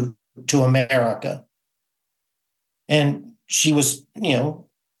do to America?" And she was,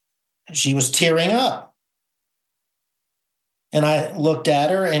 she was tearing up. And I looked at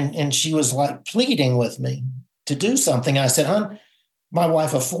her and she was like pleading with me to do something. I said, hon, my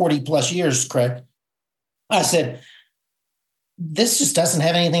wife of 40 plus years, Craig, I said, this just doesn't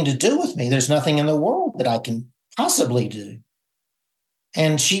have anything to do with me. There's nothing in the world that I can possibly do?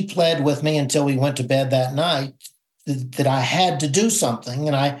 And she pled with me until we went to bed that night that I had to do something.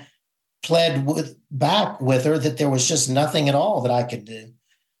 And I pled back with her that there was just nothing at all that I could do.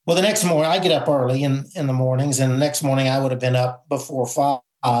 Well, the next morning, I get up early in the mornings, and the next morning I would have been up before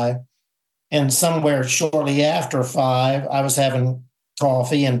 5. And somewhere shortly after 5, I was having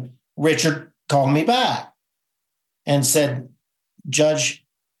coffee, and Richard called me back and said, Judge,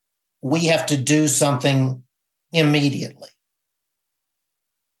 we have to do something immediately.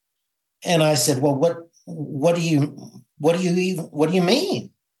 And I said, well, what do you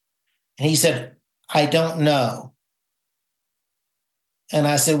mean? And he said, I don't know. And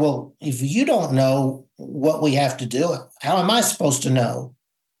I said, well, if you don't know what we have to do, how am I supposed to know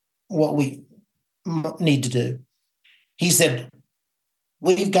what we need to do? He said,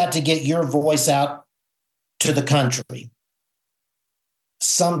 we've got to get your voice out to the country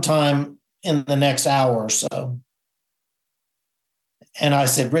sometime in the next hour or so. And I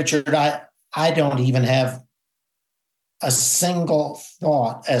said, Richard, I don't even have a single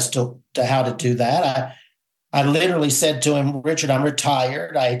thought as to how to do that. I literally said to him, Richard, I'm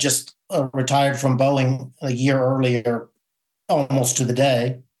retired. I just retired from Boeing a year earlier, almost to the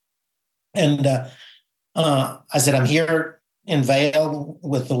day. And I said, I'm here in Vail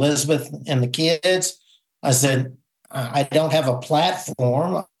with Elizabeth and the kids. I said, I don't have a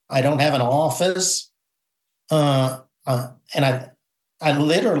platform. I don't have an office. And I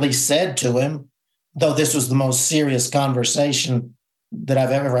literally said to him, though this was the most serious conversation that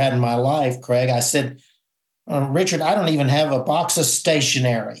I've ever had in my life, Craig, I said, Richard, I don't even have a box of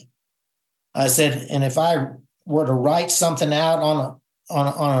stationery. I said, and if I were to write something out on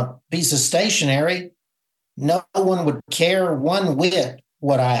a piece of stationery, no one would care one whit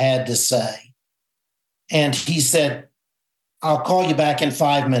what I had to say. And he said, I'll call you back in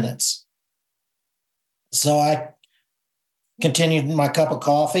 5 minutes. So I continued my cup of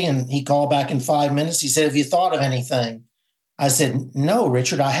coffee, and he called back in 5 minutes. He said, have you thought of anything? I said, no,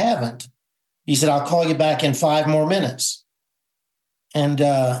 Richard, I haven't. He said, I'll call you back in 5 more minutes. And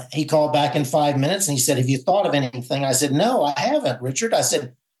he called back in 5 minutes, and he said, have you thought of anything? I said, no, I haven't, Richard. I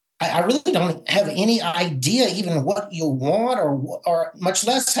said, I really don't have any idea even what you want or much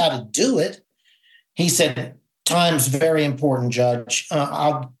less how to do it. He said, time's very important, Judge.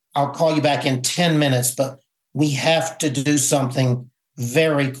 I'll call you back in 10 minutes, but we have to do something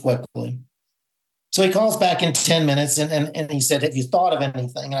very quickly. So he calls back in 10 minutes, and he said, have you thought of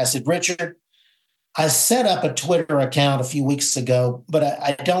anything? And I said, Richard, I set up a Twitter account a few weeks ago, but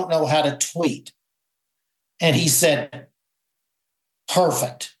I don't know how to tweet. And he said,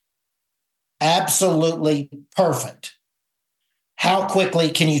 perfect. Absolutely perfect. How quickly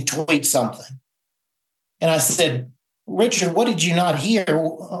can you tweet something? And I said, Richard, what did you not hear?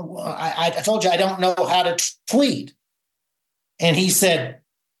 I told you I don't know how to tweet. And he said,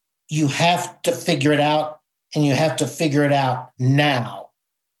 you have to figure it out, and you have to figure it out now.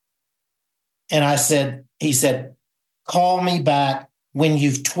 And he said, call me back when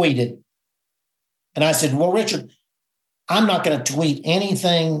you've tweeted. And I said, well, Richard, I'm not going to tweet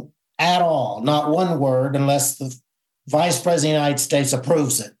anything at all, not one word, unless the Vice President of the United States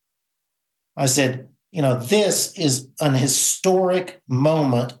approves it. I said, this is an historic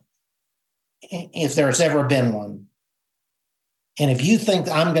moment if there's ever been one. And if you think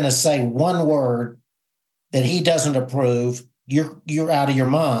I'm going to say one word that he doesn't approve, you're out of your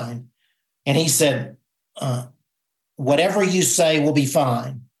mind. And he said, whatever you say will be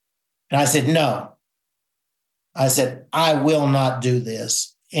fine. And I said, no. I said, I will not do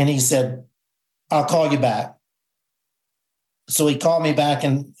this. And he said, I'll call you back. So he called me back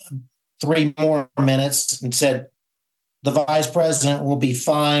in 3 more minutes and said, the Vice President will be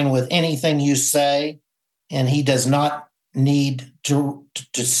fine with anything you say, and he does not need to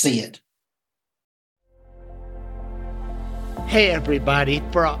see it. Hey, everybody.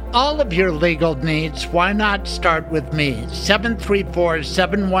 For all of your legal needs, why not start with me?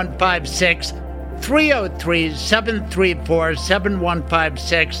 734-7156,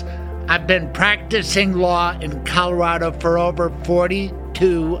 303-734-7156. I've been practicing law in Colorado for over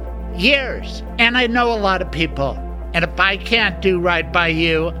 42 years, and I know a lot of people. And if I can't do right by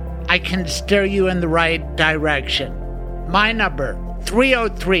you, I can steer you in the right direction. My number,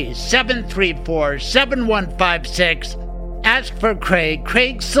 303-734-7156. Ask for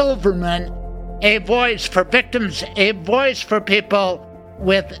Craig Silverman, a voice for victims, a voice for people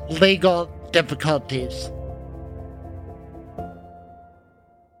with legal difficulties.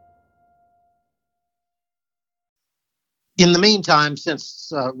 In the meantime,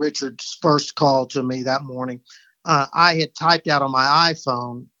 since Richard's first call to me that morning, I had typed out on my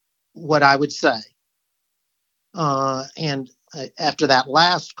iPhone what I would say. And after that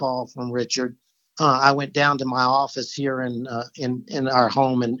last call from Richard, I went down to my office here in our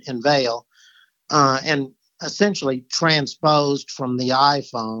home in Vale, and essentially transposed from the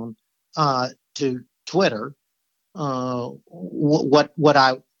iPhone to Twitter what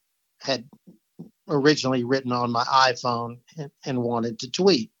I had originally written on my iPhone and wanted to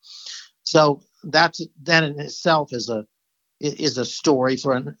tweet. So that in itself is a story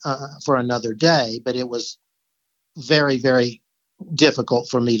for another day. But it was very, very difficult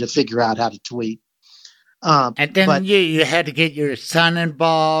for me to figure out how to tweet. And then you had to get your son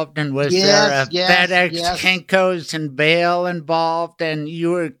involved, and was there a FedEx, Kinko's, and Vail involved? And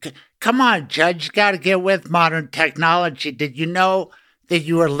you were, come on, Judge, you got to get with modern technology. Did you know that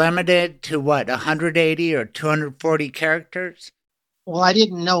you were limited to, 180 or 240 characters? Well, I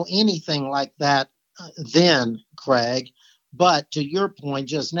didn't know anything like that then, Craig. But to your point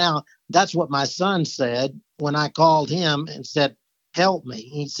just now, that's what my son said when I called him and said, help me.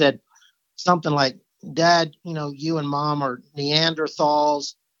 He said something like, Dad, you and Mom are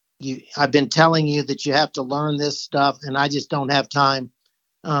Neanderthals. I've been telling you that you have to learn this stuff, and I just don't have time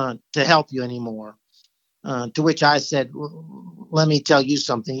to help you anymore. To which I said, let me tell you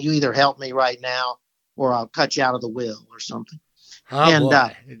something. You either help me right now or I'll cut you out of the will or something. Oh,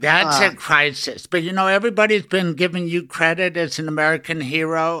 boy. That's a crisis. But, everybody's been giving you credit as an American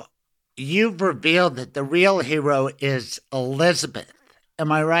hero. You've revealed that the real hero is Elizabeth.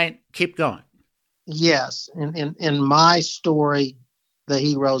 Am I right? Keep going. Yes. In my story, the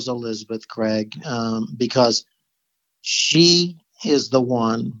hero's Elizabeth, Craig, because she is the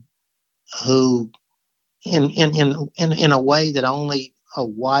one who, in a way that only a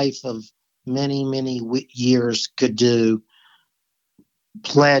wife of many, many years could do,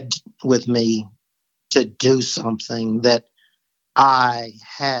 pled with me to do something, that I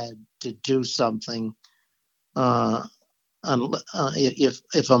had to do something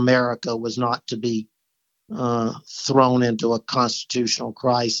if America was not to be thrown into a constitutional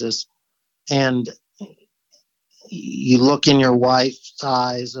crisis. And you look in your wife's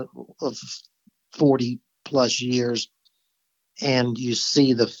eyes of 40 plus years, and you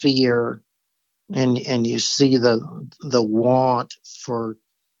see the fear, and you see the want for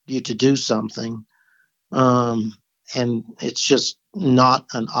you to do something, and it's just not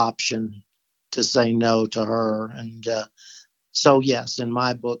an option to say no to her. And so yes, in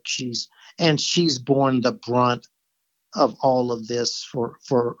my book, she's borne the brunt of all of this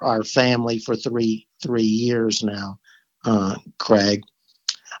for our family for three years now, Craig.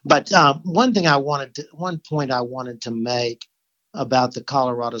 But one point I wanted to make about the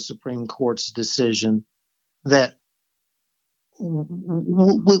Colorado Supreme Court's decision that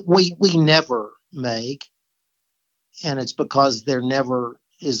we never make, and it's because there never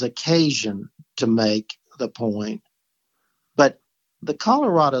is occasion to make the point. But the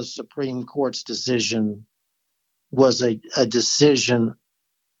Colorado Supreme Court's decision was a decision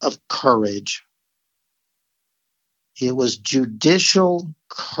of courage. It was judicial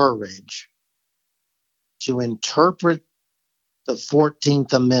courage to interpret the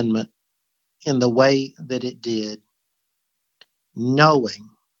 14th Amendment in the way that it did, knowing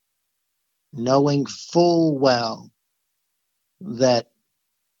full well that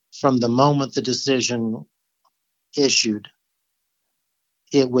from the moment the decision issued,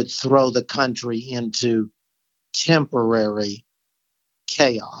 it would throw the country into temporary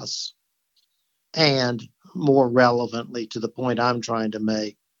chaos. And more relevantly to the point I'm trying to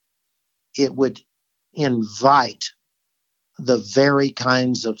make, it would invite the very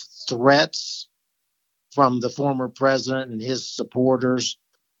kinds of threats from the former president and his supporters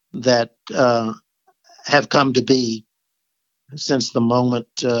that have come to be since the moment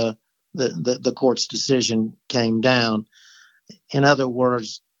the court's decision came down. In other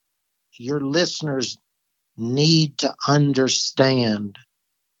words, your listeners need to understand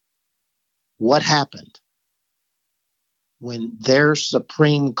what happened when their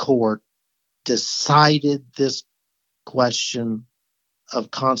Supreme Court decided this question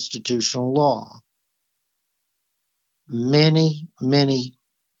of constitutional law. Many, many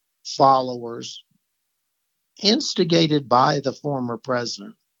followers, instigated by the former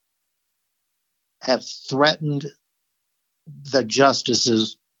president, have threatened the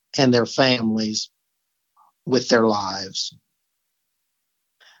justices and their families with their lives.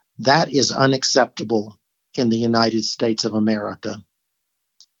 That is unacceptable in the United States of America.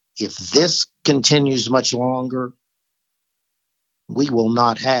 If this continues much longer, we will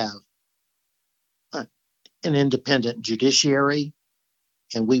not have an independent judiciary,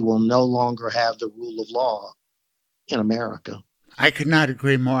 and we will no longer have the rule of law in America. I could not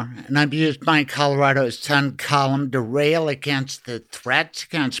agree more. And I've used my Colorado Sun column to rail against the threats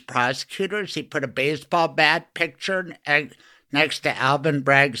against prosecutors. He put a baseball bat picture next to Alvin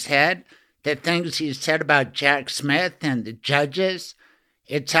Bragg's head. The things he said about Jack Smith and the judges,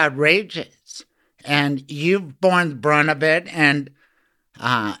 it's outrageous. And you've borne the brunt of it, and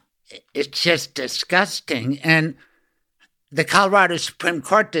it's just disgusting. And the Colorado Supreme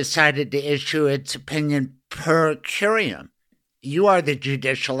Court decided to issue its opinion per curiam. You are the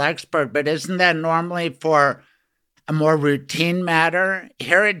judicial expert, but isn't that normally for a more routine matter?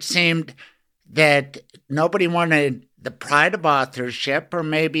 Here it seemed that nobody wanted the pride of authorship or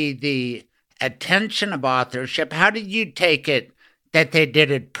maybe the attention of authorship. How did you take it that they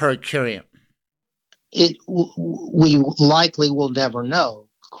did it per curiam? We likely will never know,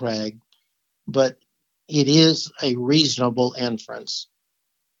 Craig, but it is a reasonable inference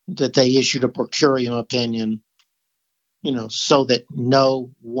that they issued a per curiam opinion, so that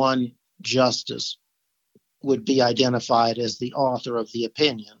no one justice would be identified as the author of the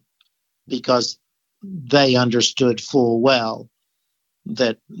opinion, because they understood full well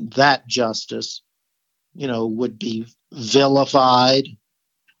that justice, would be vilified,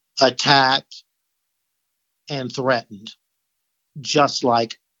 attacked, and threatened, just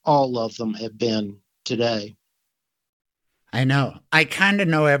like all of them have been today. I know. I kind of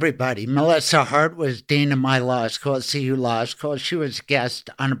know everybody. Melissa Hart was dean of my law school, CU Law School. She was a guest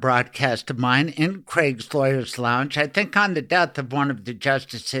on a broadcast of mine in Craig's Lawyers Lounge, I think on the death of one of the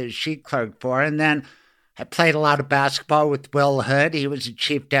justices she clerked for. And then I played a lot of basketball with Will Hood. He was a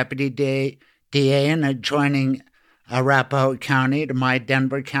chief deputy DA in adjoining Arapahoe County to my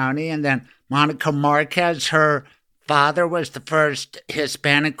Denver County. And then Monica Marquez, her father was the first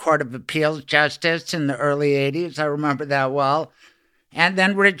Hispanic Court of Appeals justice in the early 80s. I remember that well. And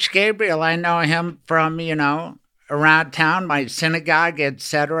then Rich Gabriel, I know him from, around town, my synagogue,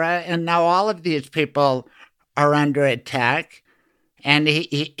 etc. And now all of these people are under attack. And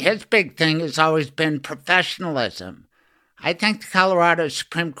his big thing has always been professionalism. I think the Colorado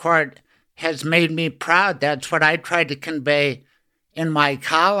Supreme Court has made me proud. That's what I tried to convey in my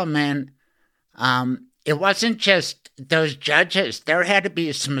column. And it wasn't just those judges. There had to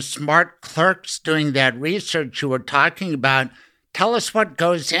be some smart clerks doing that research you were talking about. Tell us what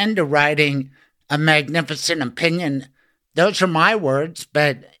goes into writing a magnificent opinion. Those are my words,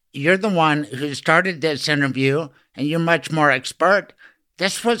 but you're the one who started this interview, and you're much more expert.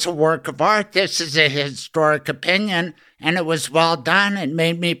 This was a work of art. This is a historic opinion, and it was well done. It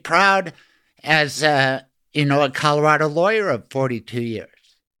made me proud as a Colorado lawyer of 42 years.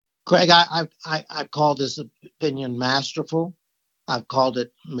 Craig, I've called this opinion masterful. I've called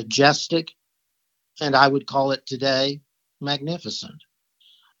it majestic, and I would call it today magnificent.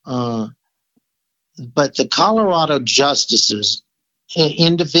 But the Colorado justices,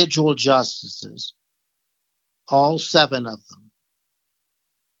 individual justices, all 7 of them,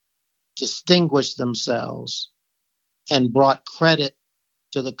 distinguished themselves and brought credit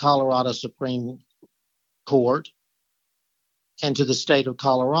to the Colorado Supreme Court and to the state of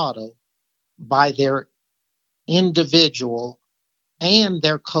Colorado by their individual and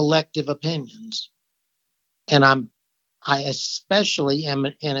their collective opinions. And I especially am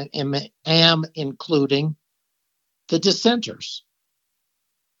including the dissenters.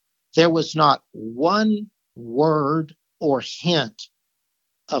 There was not one word or hint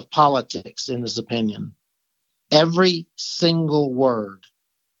of politics in his opinion. Every single word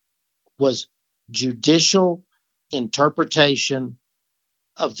was judicial interpretation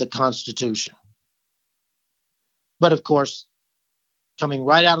of the Constitution. But of course, coming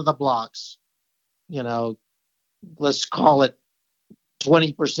right out of the blocks, let's call it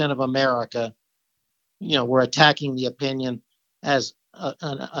 20% of America, we're attacking the opinion as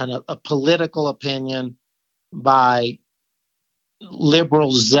a political opinion by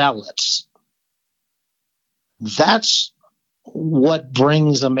liberal zealots. That's what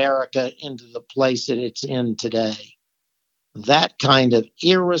brings America into the place that it's in today. That kind of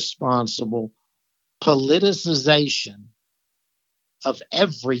irresponsible politicization of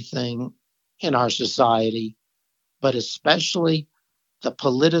everything in our society, but especially the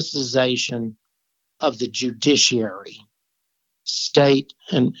politicization of the judiciary, state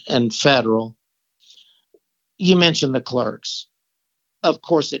and federal. You mentioned the clerks. Of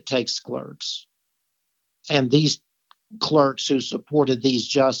course, it takes clerks. And these clerks who supported these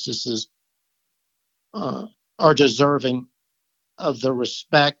justices are deserving of the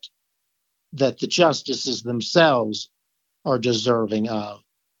respect that the justices themselves are deserving of.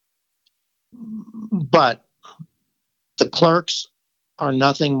 But the clerks are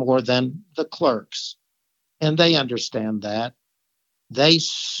nothing more than the clerks, and they understand that. They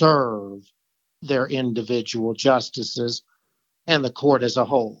serve their individual justices and the court as a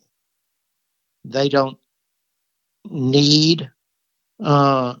whole. They don't need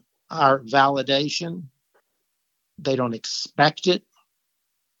our validation. They don't expect it.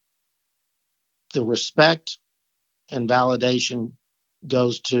 The respect and validation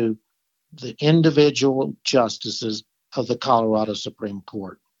goes to the individual justices of the Colorado Supreme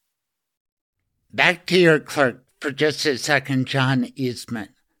Court. Back to your clerk for just a second, John Eastman.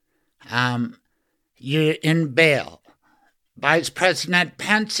 You're in bail. Vice President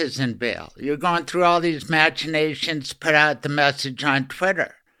Pence is in bail. You're going through all these machinations, put out the message on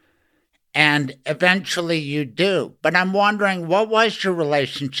Twitter. And eventually you do. But I'm wondering, what was your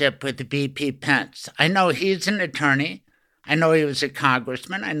relationship with VP Pence? I know he's an attorney. I know he was a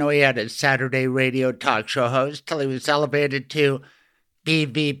congressman. I know he had a Saturday radio talk show host till he was elevated to be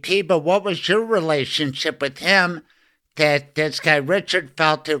VP. But what was your relationship with him that this guy Richard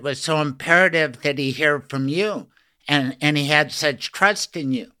felt it was so imperative that he hear from you and he had such trust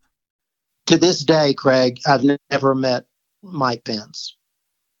in you? To this day, Craig, I've never met Mike Pence.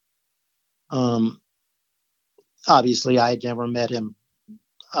 Obviously, I had never met him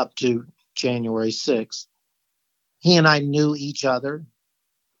up to January 6th. He and I knew each other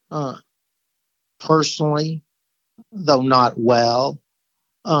personally, though not well,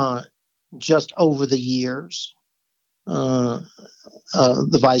 just over the years.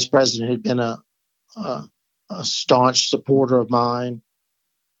 The vice president had been a staunch supporter of mine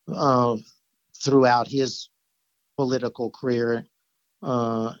throughout his political career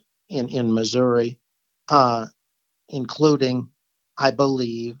in Missouri, including, I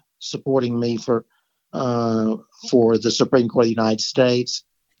believe, supporting me for the Supreme Court of the United States.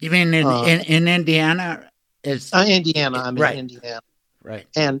 You mean in Indiana? Indiana. I mean, right. Indiana. Right.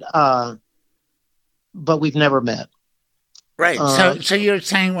 And but we've never met. Right. So you're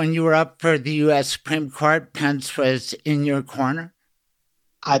saying when you were up for the U.S. Supreme Court, Pence was in your corner?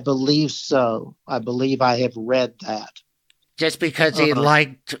 I believe so. I believe I have read that. Just because he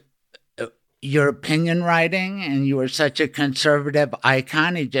liked your opinion writing and you were such a conservative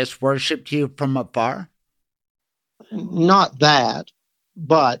icon, he just worshipped you from afar? Not that,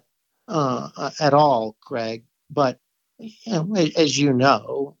 but at all, Craig. But as you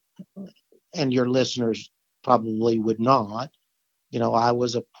know, and your listeners probably would not, I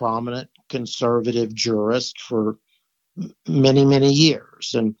was a prominent conservative jurist for many, many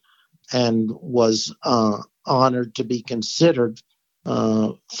years and was honored to be considered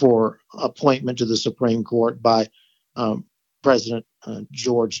for appointment to the Supreme Court by President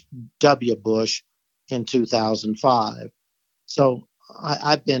George W. Bush in 2005. So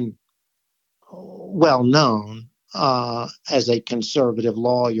I've been well known as a conservative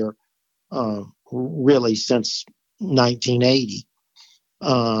lawyer really since 1980.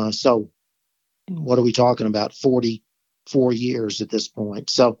 So what are we talking about? 44 years at this point.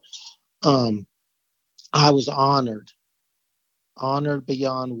 So I was honored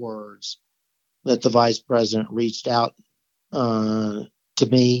beyond words that the vice president reached out to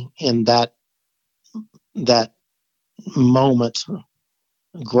me in that moment,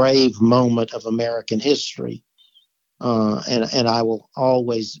 grave moment of American history. And I will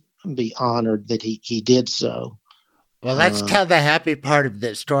always be honored that he did so. Well, let's tell the happy part of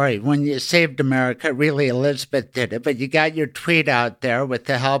this story. When you saved America, really Elizabeth did it, but you got your tweet out there with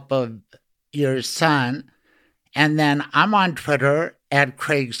the help of your son. And then I'm on Twitter at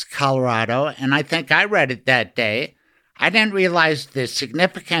Craig's Colorado, and I think I read it that day. I didn't realize the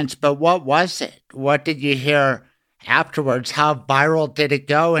significance, but what was it? What did you hear afterwards? How viral did it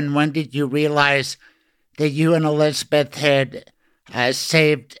go? And when did you realize that you and Elizabeth had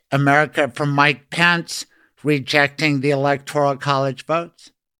saved America from Mike Pence rejecting the Electoral College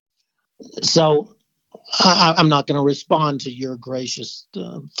votes? So I'm not going to respond to your gracious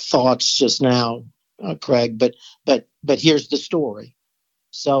thoughts just now, Craig, but here's the story.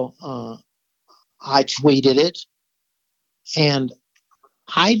 So I tweeted it, and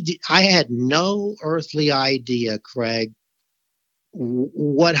I had no earthly idea, Craig,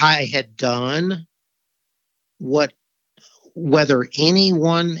 what I had done, whether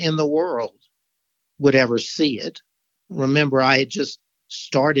anyone in the world would ever see it. Remember, I had just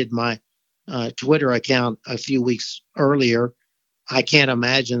started my Twitter account a few weeks earlier. I can't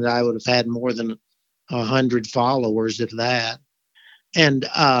imagine that I would have had more than 100 followers, if that. And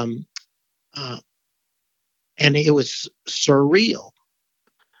it was surreal.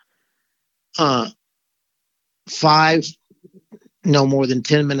 No more than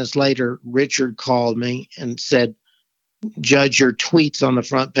 10 minutes later, Richard called me and said, "Judge, your tweet's on the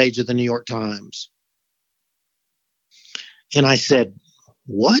front page of the New York Times." And I said,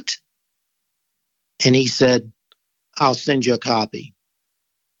 what? And he said, I'll send you a copy.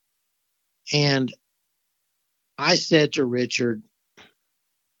 And I said to Richard,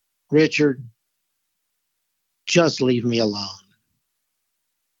 just leave me alone,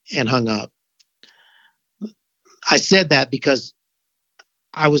 and hung up. I said that because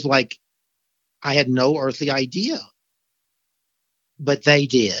I was like, I had no earthly idea, but they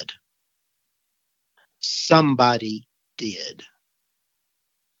did. Somebody did.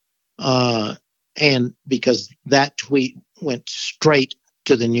 And because that tweet went straight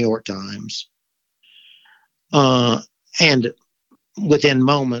to the New York Times. And within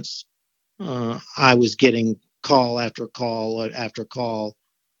moments, I was getting call after call after call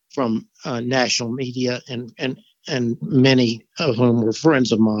from national media, and many of whom were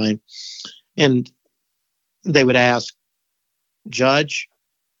friends of mine. And they would ask, Judge,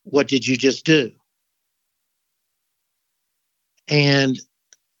 what did you just do? And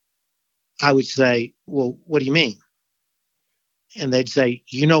I would say, well, what do you mean? And they'd say,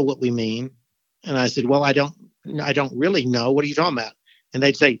 you know what we mean. And I said, well, I don't really know. What are you talking about? And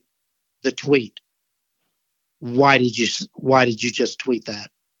they'd say, the tweet. Why did you just tweet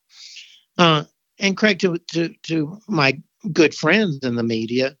that? And Craig, to my good friends in the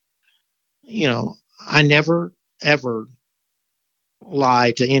media, I never, ever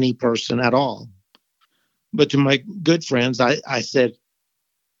lie to any person at all. But to my good friends, I said,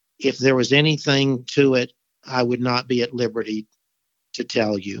 if there was anything to it, I would not be at liberty to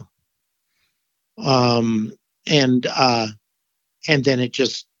tell you. And then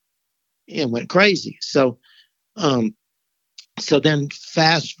it went crazy. So then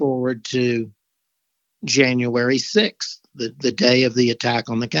fast forward to January 6th, the day of the attack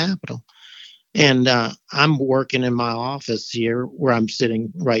on the Capitol. And I'm working in my office here where I'm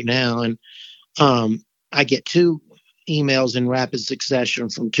sitting right now. And I get 2 emails in rapid succession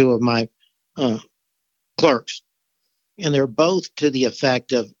from 2 of my clerks. And they're both to the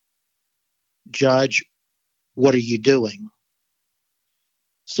effect of, Judge, what are you doing?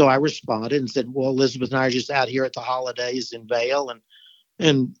 So I responded and said, well, Elizabeth and I are just out here at the holidays in Vail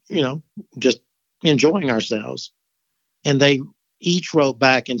and just enjoying ourselves. And they each wrote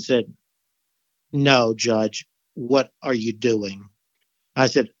back and said, no, Judge, what are you doing? I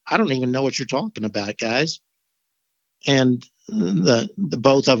said, I don't even know what you're talking about, guys. And the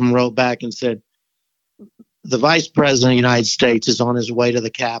both of them wrote back and said, the Vice President of the United States is on his way to the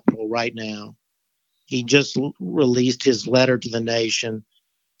Capitol right now. He just released his letter to the nation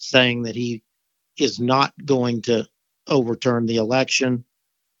saying that he is not going to overturn the election.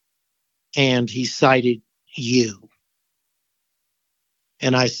 And he cited you.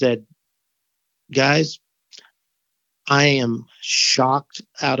 And I said, guys, I am shocked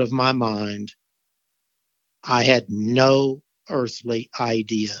out of my mind. I had no earthly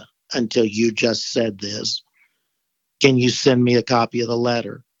idea until you just said this. Can you send me a copy of the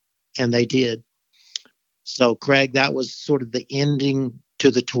letter? And they did. So, Craig, that was sort of the ending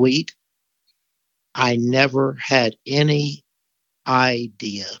to the tweet. I never had any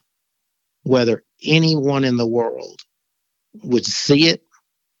idea whether anyone in the world would see it,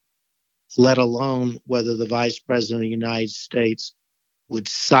 let alone whether the Vice President of the United States would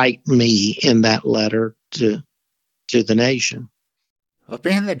cite me in that letter to the nation. Well,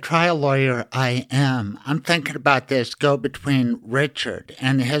 being the trial lawyer I am, I'm thinking about this go between Richard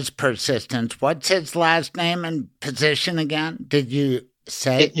and his persistence. What's his last name and position again? Did you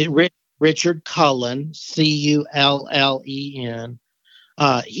say? Richard Cullen, Cullen.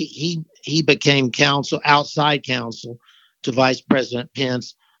 He became outside counsel to Vice President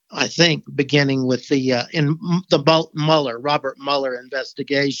Pence, I think, beginning with the Robert Mueller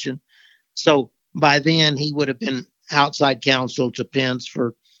investigation. So by then he would have been outside counsel to Pence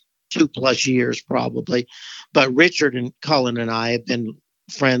for 2+ years probably. But Richard and Cullen and I have been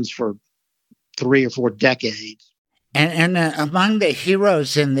friends for 3 or 4 decades. And among the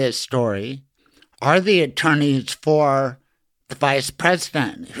heroes in this story are the attorneys for the vice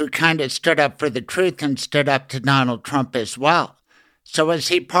president, who kind of stood up for the truth and stood up to Donald Trump as well. So was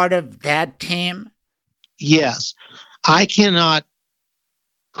he part of that team? Yes. I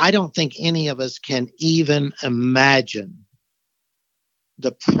don't think any of us can even imagine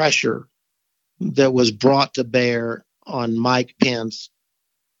the pressure that was brought to bear on Mike Pence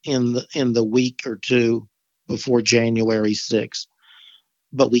in the week or 2 before January 6th.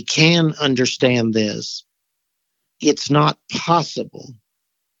 But we can understand this. It's not possible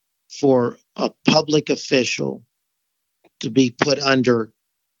for a public official to be put under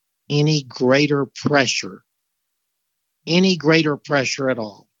any greater pressure at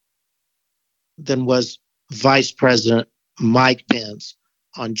all than was Vice President Mike Pence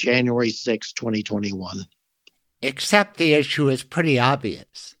on January 6, 2021. Except the issue is pretty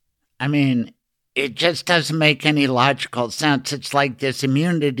obvious. I mean, it just doesn't make any logical sense. It's like this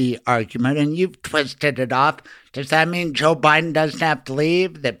immunity argument, and you've twisted it off. Does that mean Joe Biden doesn't have to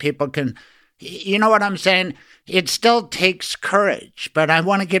leave? That people can, you know what I'm saying? It still takes courage. But I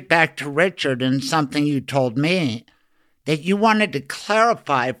want to get back to Richard and something you told me, that you wanted to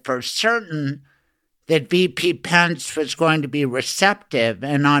clarify for certain that VP Pence was going to be receptive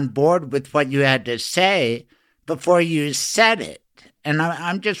and on board with what you had to say before you said it. And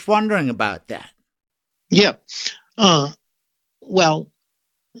I'm just wondering about that. Yeah. Well,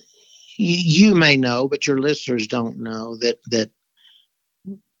 you may know, but your listeners don't know that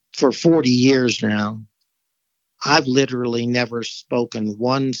for 40 years now, I've literally never spoken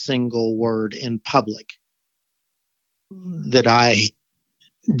one single word in public that I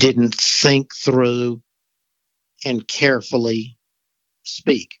didn't think through and carefully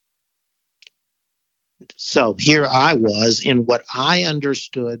speak. So here I was in what I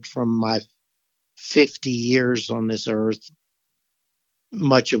understood from my 50 years on this earth,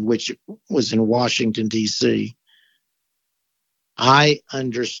 much of which was in Washington, D.C. I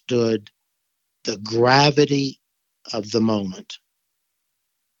understood the gravity of the moment.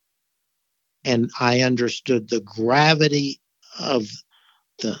 And I understood the gravity of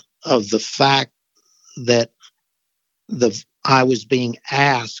the fact that I was being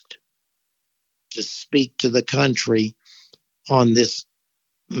asked to speak to the country on this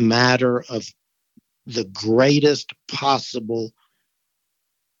matter of the greatest possible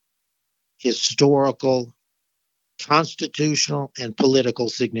historical, constitutional, and political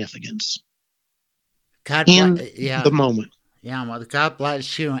significance the moment. Yeah, well, God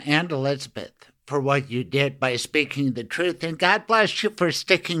bless you and Elizabeth for what you did by speaking the truth. And God bless you for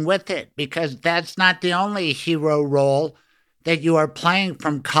sticking with it, because that's not the only hero role that you are playing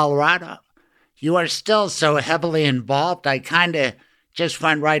from Colorado. You are still so heavily involved. I kind of just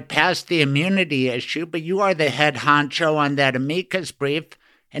went right past the immunity issue, but you are the head honcho on that amicus brief.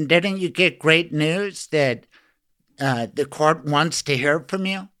 And didn't you get great news that the court wants to hear from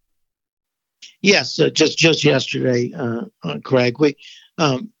you? Yes, just yesterday, Craig, we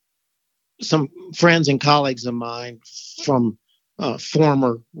some friends and colleagues of mine from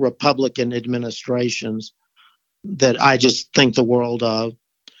former Republican administrations that I just think the world of.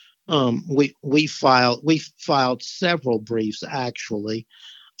 We filed several briefs actually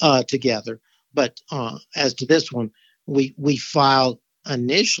together, but as to this one, we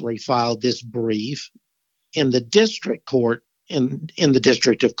initially filed this brief in the district court in the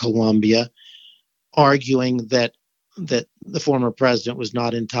District of Columbia, arguing that the former president was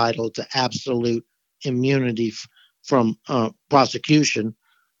not entitled to absolute immunity from prosecution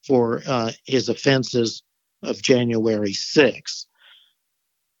for his offenses of January 6th.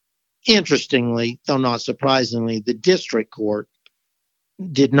 Interestingly, though not surprisingly, the district court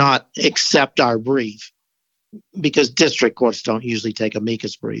did not accept our brief, because district courts don't usually take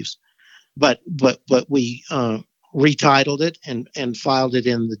amicus briefs. But we retitled it and filed it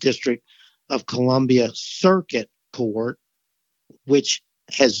in the District of Columbia Circuit Court, which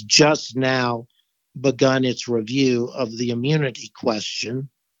has just now begun its review of the immunity question,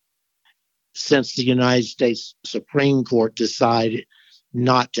 since the United States Supreme Court decided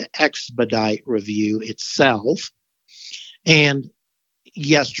not to expedite review itself. And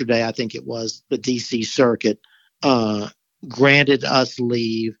yesterday, I think it was, the D.C. Circuit granted us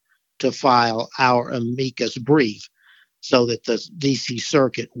leave to file our amicus brief, so that the D.C.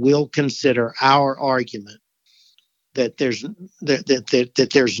 Circuit will consider our argument that there's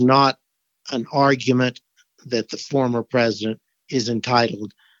not an argument that the former president is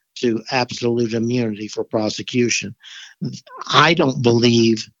entitled to absolute immunity for prosecution. I don't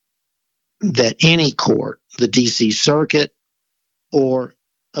believe that any court, the D.C. Circuit or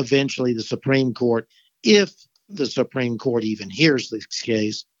eventually the Supreme Court, if the Supreme Court even hears this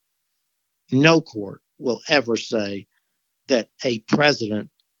case, no court will ever say that a president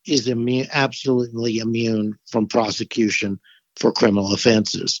is absolutely immune from prosecution for criminal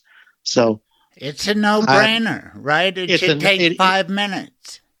offenses. So it's a no-brainer, right? It should take 5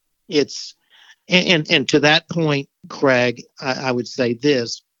 minutes. It's and to that point, Craig, I would say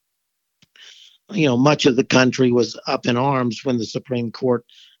this. Much of the country was up in arms when the Supreme Court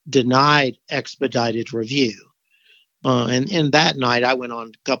denied expedited review. And that night, I went on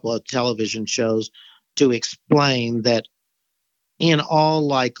a couple of television shows to explain that, in all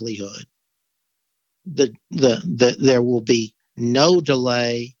likelihood, there will be no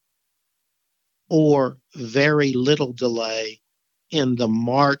delay or very little delay in the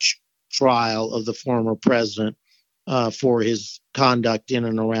March trial of the former president for his conduct in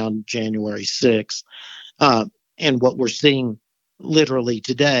and around January 6th. And what we're seeing literally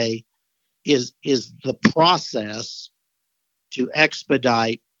today is the process to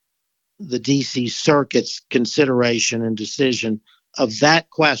expedite the D.C. Circuit's consideration and decision of that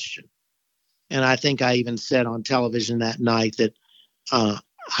question. And I think I even said on television that night that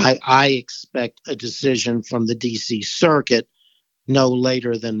I expect a decision from the D.C. Circuit no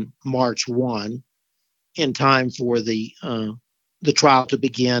later than March 1, in time for the trial to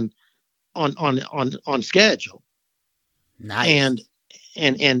begin on schedule. Nice.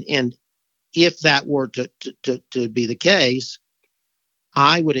 And if that were to be the case,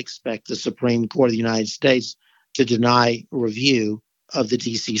 I would expect the Supreme Court of the United States to deny review of the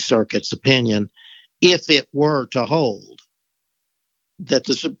D.C. Circuit's opinion if it were to hold that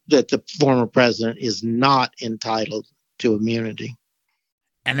the former president is not entitled to immunity.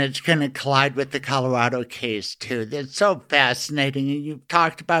 And it's going to collide with the Colorado case, too. That's so fascinating. You've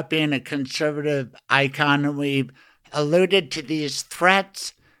talked about being a conservative icon, and we've alluded to these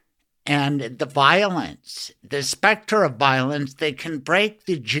threats and the violence, the specter of violence that can break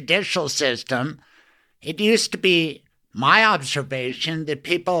the judicial system. It used to be my observation that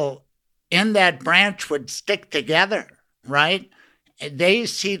people in that branch would stick together, right? They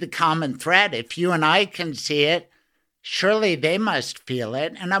see the common threat. If you and I can see it, surely they must feel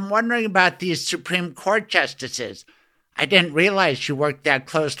it. And I'm wondering about these Supreme Court justices. I didn't realize you worked that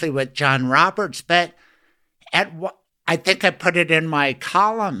closely with John Roberts, but I think I put it in my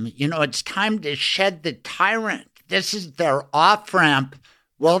column. It's time to shed the tyrant. This is their off-ramp.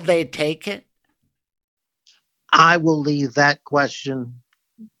 Will they take it? I will leave that question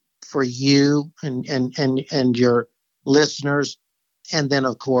for you and your listeners, and then,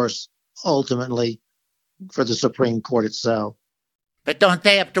 of course, ultimately for the Supreme Court itself. But don't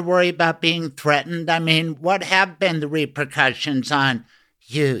they have to worry about being threatened? I mean, what have been the repercussions on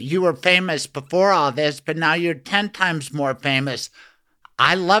you? You were famous before all this, but now you're 10 times more famous.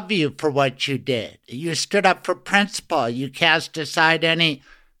 I love you for what you did. You stood up for principle. You cast aside any,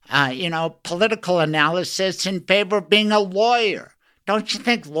 political analysis in favor of being a lawyer. Don't you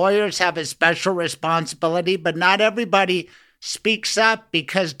think lawyers have a special responsibility? But not everybody speaks up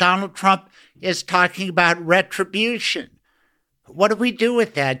because Donald Trump is talking about retribution. What do we do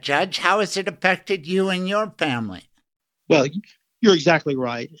with that, Judge? How has it affected you and your family? Well, you're exactly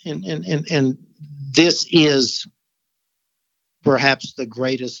right. And this is perhaps the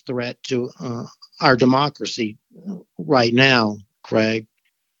greatest threat to our democracy right now, Craig,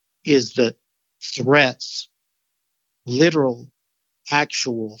 is the threats, literal,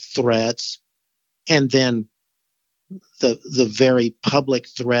 actual threats, and then the very public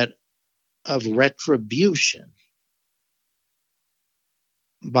threat of retribution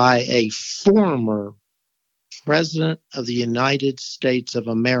by a former president of the United States of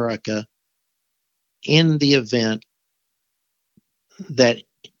America in the event that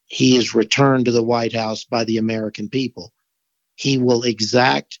he is returned to the White House by the American people. He will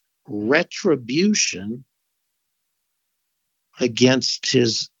exact retribution against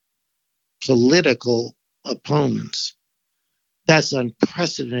his political opponents. That's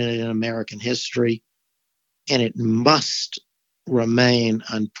unprecedented in American history, and it must remain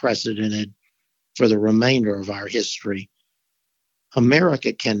unprecedented for the remainder of our history.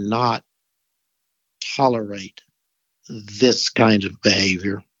 America cannot tolerate this kind of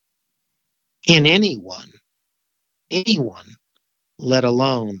behavior in anyone, let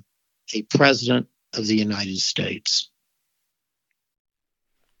alone a president of the United States.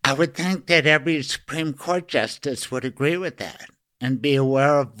 I would think that every Supreme Court justice would agree with that and be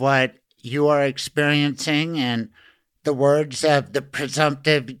aware of what you are experiencing and the words of the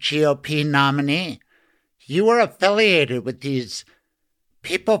presumptive GOP nominee. You were affiliated with these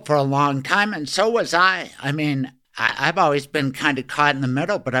people for a long time, and so was I. I mean, I've always been kind of caught in the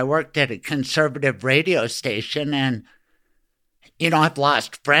middle, but I worked at a conservative radio station, and I've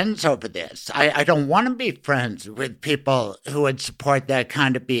lost friends over this. I don't want to be friends with people who would support that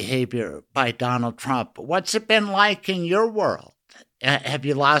kind of behavior by Donald Trump. What's it been like in your world? Have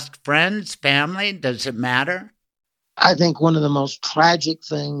you lost friends, family? Does it matter? I think one of the most tragic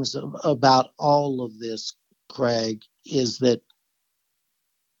things about all of this, Craig, is that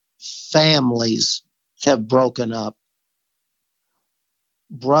families have broken up.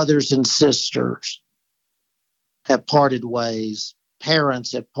 Brothers and sisters have parted ways.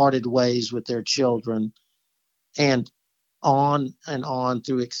 Parents have parted ways with their children, and on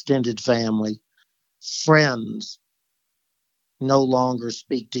through extended family. Friends no longer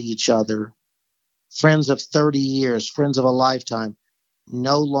speak to each other. Friends of 30 years, friends of a lifetime,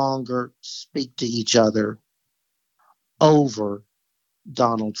 no longer speak to each other. over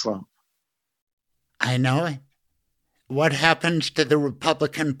Donald Trump. I know it. What happens to the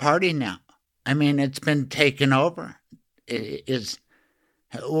Republican Party now? I mean, it's been taken over.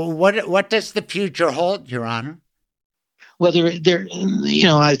 What does the future hold, Your Honor? Well,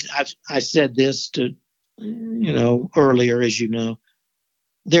 I said this to, earlier, as you know,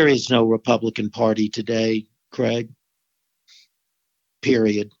 there is no Republican Party today, Craig.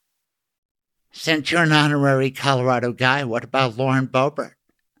 Period. Since you're an honorary Colorado guy, what about Lauren Boebert?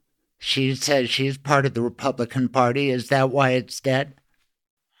 She says she's part of the Republican Party. Is that why it's dead?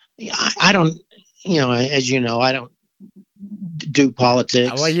 I don't, as you know, I don't do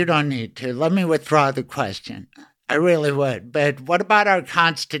politics. Well, you don't need to. Let me withdraw the question. I really would. But what about our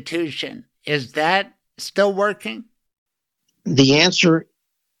Constitution? Is that still working? The answer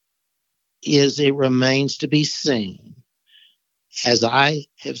is it remains to be seen. As I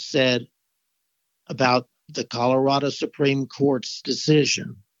have said about the Colorado Supreme Court's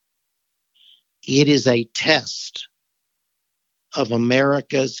decision, it is a test of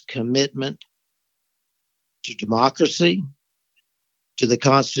America's commitment to democracy, to the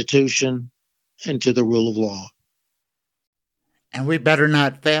Constitution, and to the rule of law. And we better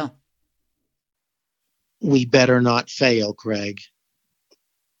not fail. We better not fail, Craig.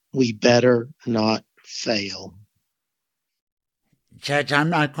 We better not fail. Judge, I'm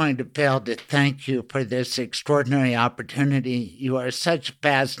not going to fail to thank you for this extraordinary opportunity. You are such a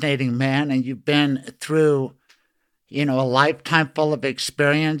fascinating man, and you've been through, a lifetime full of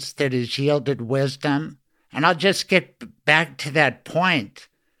experience that has yielded wisdom. And I'll just get back to that point.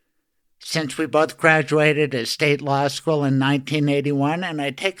 Since we both graduated at state law school in 1981, and I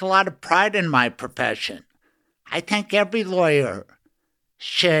take a lot of pride in my profession, I think every lawyer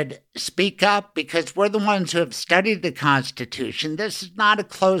should speak up because we're the ones who have studied the Constitution. This is not a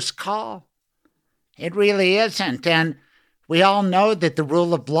close call. It really isn't. And we all know that the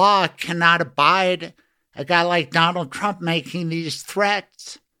rule of law cannot abide a guy like Donald Trump making these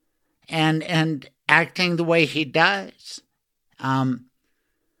threats and acting the way he does.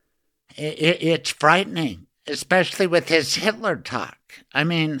 It's frightening, especially with his Hitler talk. I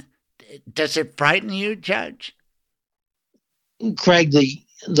mean, does it frighten you, Judge? Craig,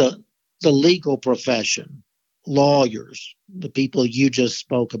 the legal profession, lawyers, the people you just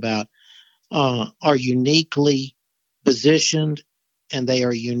spoke about, are uniquely positioned and they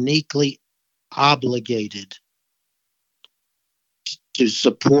are uniquely obligated to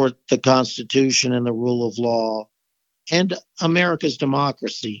support the Constitution and the rule of law and America's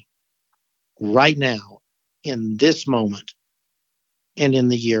democracy right now, in this moment, and in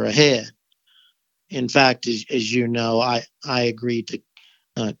the year ahead. In fact, as you know, I agreed to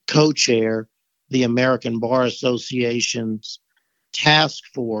co-chair the American Bar Association's task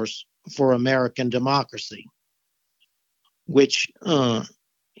force for American democracy, which,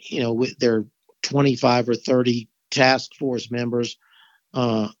 with their 25 or 30 task force members,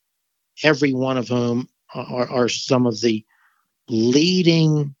 every one of whom are some of the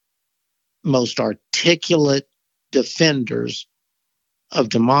leading, most articulate defenders of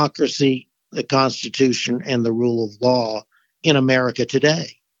democracy, the Constitution, and the rule of law in America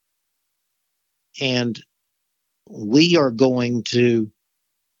today. And we are going to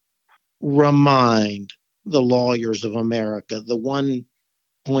remind the lawyers of America, the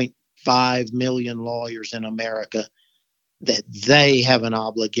 1.5 million lawyers in America, that they have an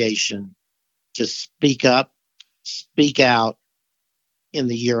obligation to speak up, speak out in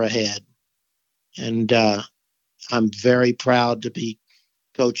the year ahead. And I'm very proud to be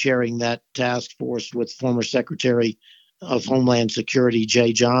co-chairing that task force with former Secretary of Homeland Security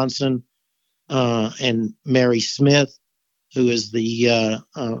Jay Johnson and Mary Smith, who is the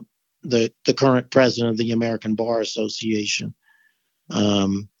current president of the American Bar Association.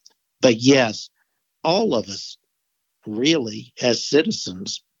 But yes, all of us really, as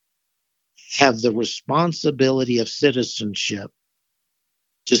citizens, have the responsibility of citizenship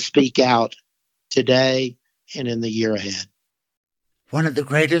to speak out today and in the year ahead. One of the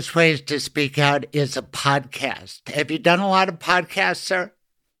greatest ways to speak out is a podcast. Have you done a lot of podcasts, sir?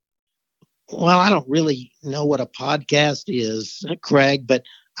 Well, I don't really know what a podcast is, Craig, but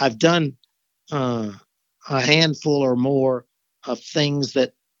I've done a handful or more of things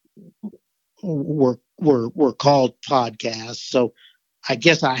that were called podcasts. So I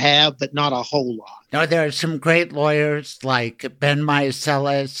guess I have, but not a whole lot. No, there are some great lawyers like Ben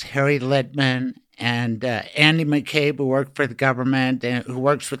Meiselas, Harry Littman, and Andy McCabe, who work for the government, and who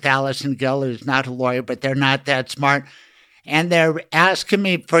works with Allison Gill, who's not a lawyer, but they're not that smart. And they're asking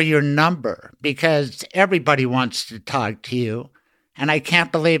me for your number because everybody wants to talk to you. and I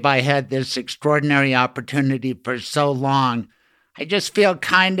can't believe I had this extraordinary opportunity for so long. I just feel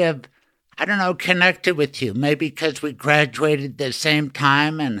kind of, connected with you, maybe because we graduated the same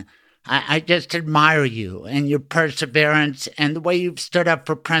time, and I just admire you and your perseverance and the way you've stood up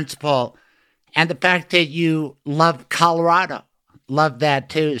for principle and the fact that you love Colorado. Love that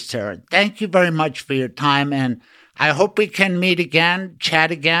too, sir. Thank you very much for your time, and I hope we can meet again,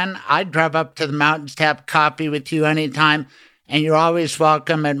 chat again. I'd drive up to the mountains to have coffee with you anytime, and you're always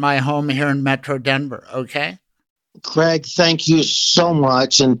welcome at my home here in Metro Denver, okay? Craig, thank you so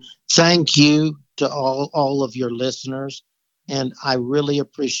much, and thank you to all of your listeners. And I really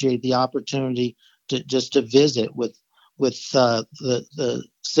appreciate the opportunity to visit with the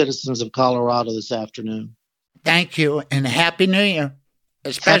citizens of Colorado this afternoon. Thank you, and Happy New Year,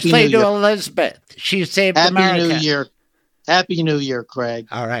 especially to Elizabeth. She saved America. Happy New Year. Happy New Year, Craig.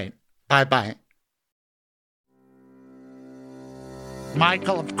 All right. Bye-bye.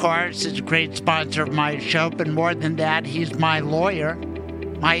 Michael, of course, is a great sponsor of my show, but more than that, he's my lawyer,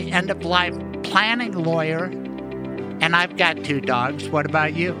 my end-of-life planning lawyer, and I've got 2 dogs. What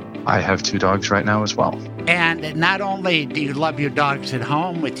about you? I have 2 dogs right now as well. And not only do you love your dogs at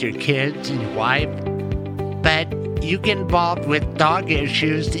home with your kids and your wife, but you get involved with dog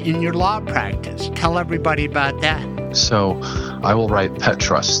issues in your law practice. Tell everybody about that. So I will write pet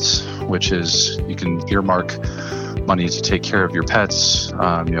trusts, which is you can earmark money to take care of your pets.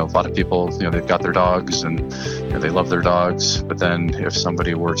 A lot of people, they've got their dogs and they love their dogs. But then if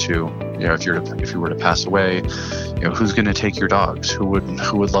somebody were to, if you were to pass away, who's going to take your dogs? Who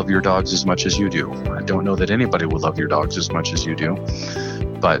would love your dogs as much as you do? I don't know that anybody would love your dogs as much as you do.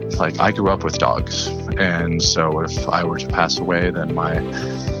 But I grew up with dogs. And so if I were to pass away, then my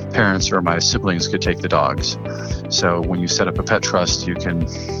parents or my siblings could take the dogs. So when you set up a pet trust, you can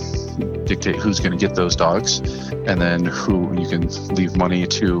dictate who's going to get those dogs, and then who you can leave money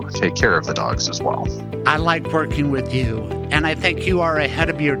to take care of the dogs as well. I like working with you, and I think you are ahead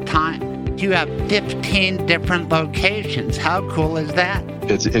of your time. You have 15 different locations. How cool is that?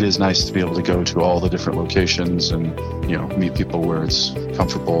 It is nice to be able to go to all the different locations and, meet people where it's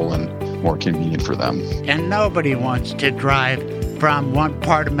comfortable and more convenient for them. And nobody wants to drive from one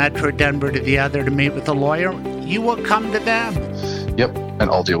part of Metro Denver to the other to meet with a lawyer. You will come to them. Yep, and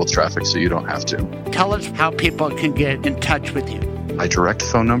I'll deal with traffic so you don't have to. Tell us how people can get in touch with you. My direct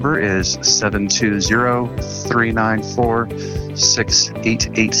phone number is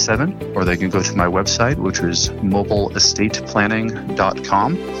 720-394-6887, or they can go to my website, which is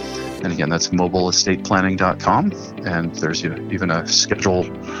mobileestateplanning.com. And again, that's mobileestateplanning.com. And there's even a schedule,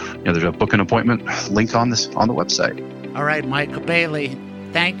 there's a book an appointment link on the website. All right, Michael Bailey,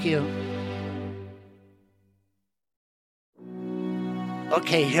 thank you.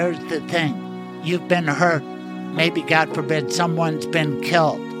 Okay, here's the thing. You've been hurt. Maybe, God forbid, someone's been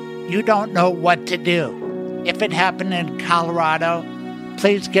killed. You don't know what to do. If it happened in Colorado,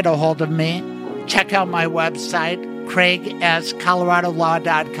 please get a hold of me. Check out my website,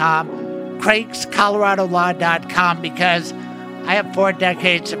 craigscoloradolaw.com, craigscoloradolaw.com, because I have 4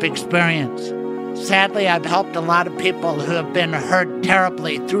 decades of experience. Sadly, I've helped a lot of people who have been hurt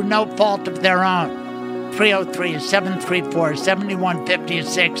terribly through no fault of their own.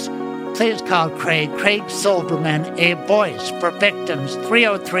 303-734-7156. Please call Craig Silverman, a voice for victims.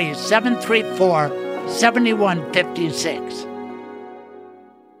 303-734-7156.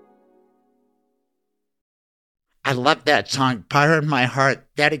 I love that song, Fire in My Heart,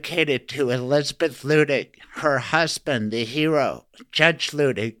 dedicated to Elizabeth Luttig, her husband, the hero, Judge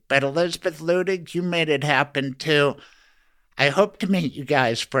Luttig. But Elizabeth Luttig, you made it happen too. I hope to meet you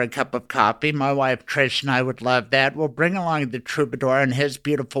guys for a cup of coffee. My wife Trish and I would love that. We'll bring along the troubadour and his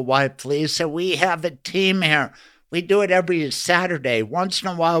beautiful wife Lisa. We have a team here. We do it every Saturday. Once in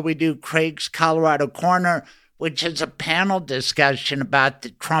a while we do Craig's Colorado Corner, which is a panel discussion about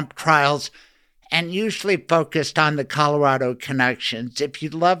the Trump trials and usually focused on the Colorado connections. If you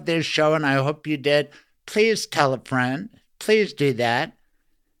love this show, and I hope you did, please tell a friend. Please do that.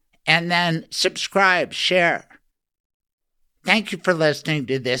 And then subscribe, share. Thank you for listening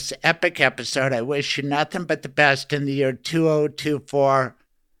to this epic episode. I wish you nothing but the best in the year 2024.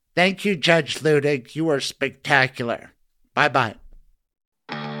 Thank you, Judge Luttig. You were spectacular. Bye-bye.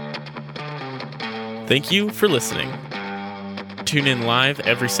 Thank you for listening. Tune in live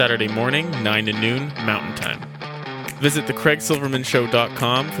every Saturday morning, 9 to noon, Mountain Time. Visit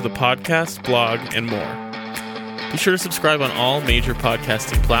thecraigsilvermanshow.com for the podcast, blog, and more. Be sure to subscribe on all major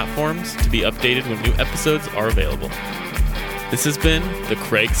podcasting platforms to be updated when new episodes are available. This has been The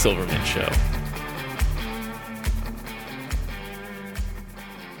Craig Silverman Show.